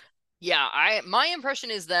 Yeah, I my impression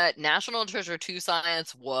is that National Treasure 2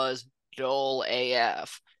 science was dull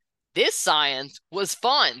AF. This science was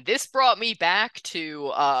fun. This brought me back to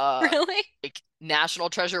Really? like National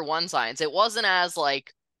Treasure 1 science. It wasn't as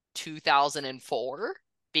like 2004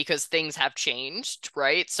 because things have changed,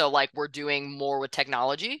 right? So like we're doing more with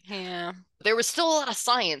technology. Yeah. There was still a lot of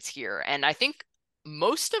science here, and I think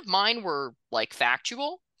most of mine were like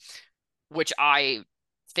factual, which I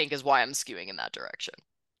think is why I'm skewing in that direction.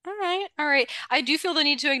 All right, all right. I do feel the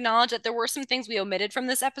need to acknowledge that there were some things we omitted from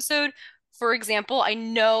this episode. For example, I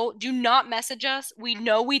know, do not message us. We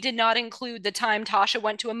know we did not include the time Tasha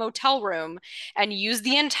went to a motel room and used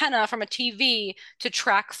the antenna from a TV to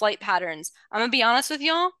track flight patterns. I'm gonna be honest with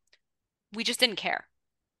y'all, we just didn't care.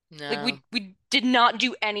 Like No, we did not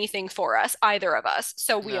do anything for us, either of us,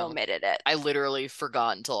 so we no. omitted it. I literally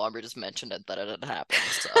forgot until Aubrey just mentioned it that it had happened.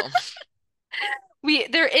 So, We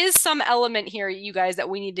there is some element here, you guys, that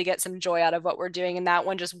we need to get some joy out of what we're doing, and that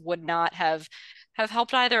one just would not have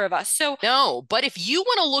helped either of us. So no, but if you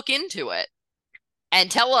want to look into it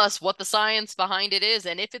and tell us what the science behind it is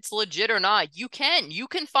and if it's legit or not, you can. You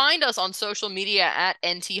can find us on social media at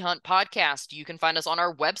NT Hunt Podcast. You can find us on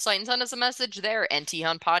our website and send us a message there,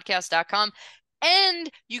 nthuntpodcast.com. And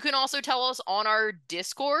you can also tell us on our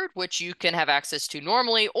Discord, which you can have access to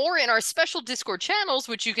normally, or in our special Discord channels,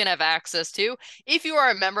 which you can have access to if you are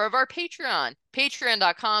a member of our Patreon,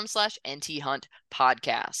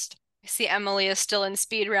 patreon.com/nthuntpodcast. I see Emily is still in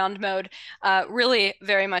speed round mode. Really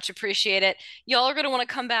very much appreciate it. Y'all are going to want to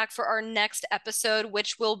come back for our next episode,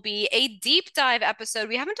 which will be a deep dive episode.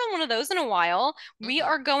 We haven't done one of those in a while. We Mm-mm.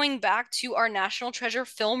 are going back to our National Treasure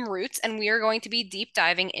film roots, and we are going to be deep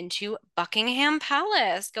diving into Buckingham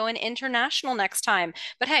Palace, going international next time.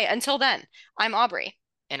 But hey, until then, I'm Aubrey,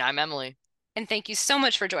 And I'm Emily. and thank you so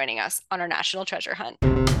much for joining us on our National Treasure hunt.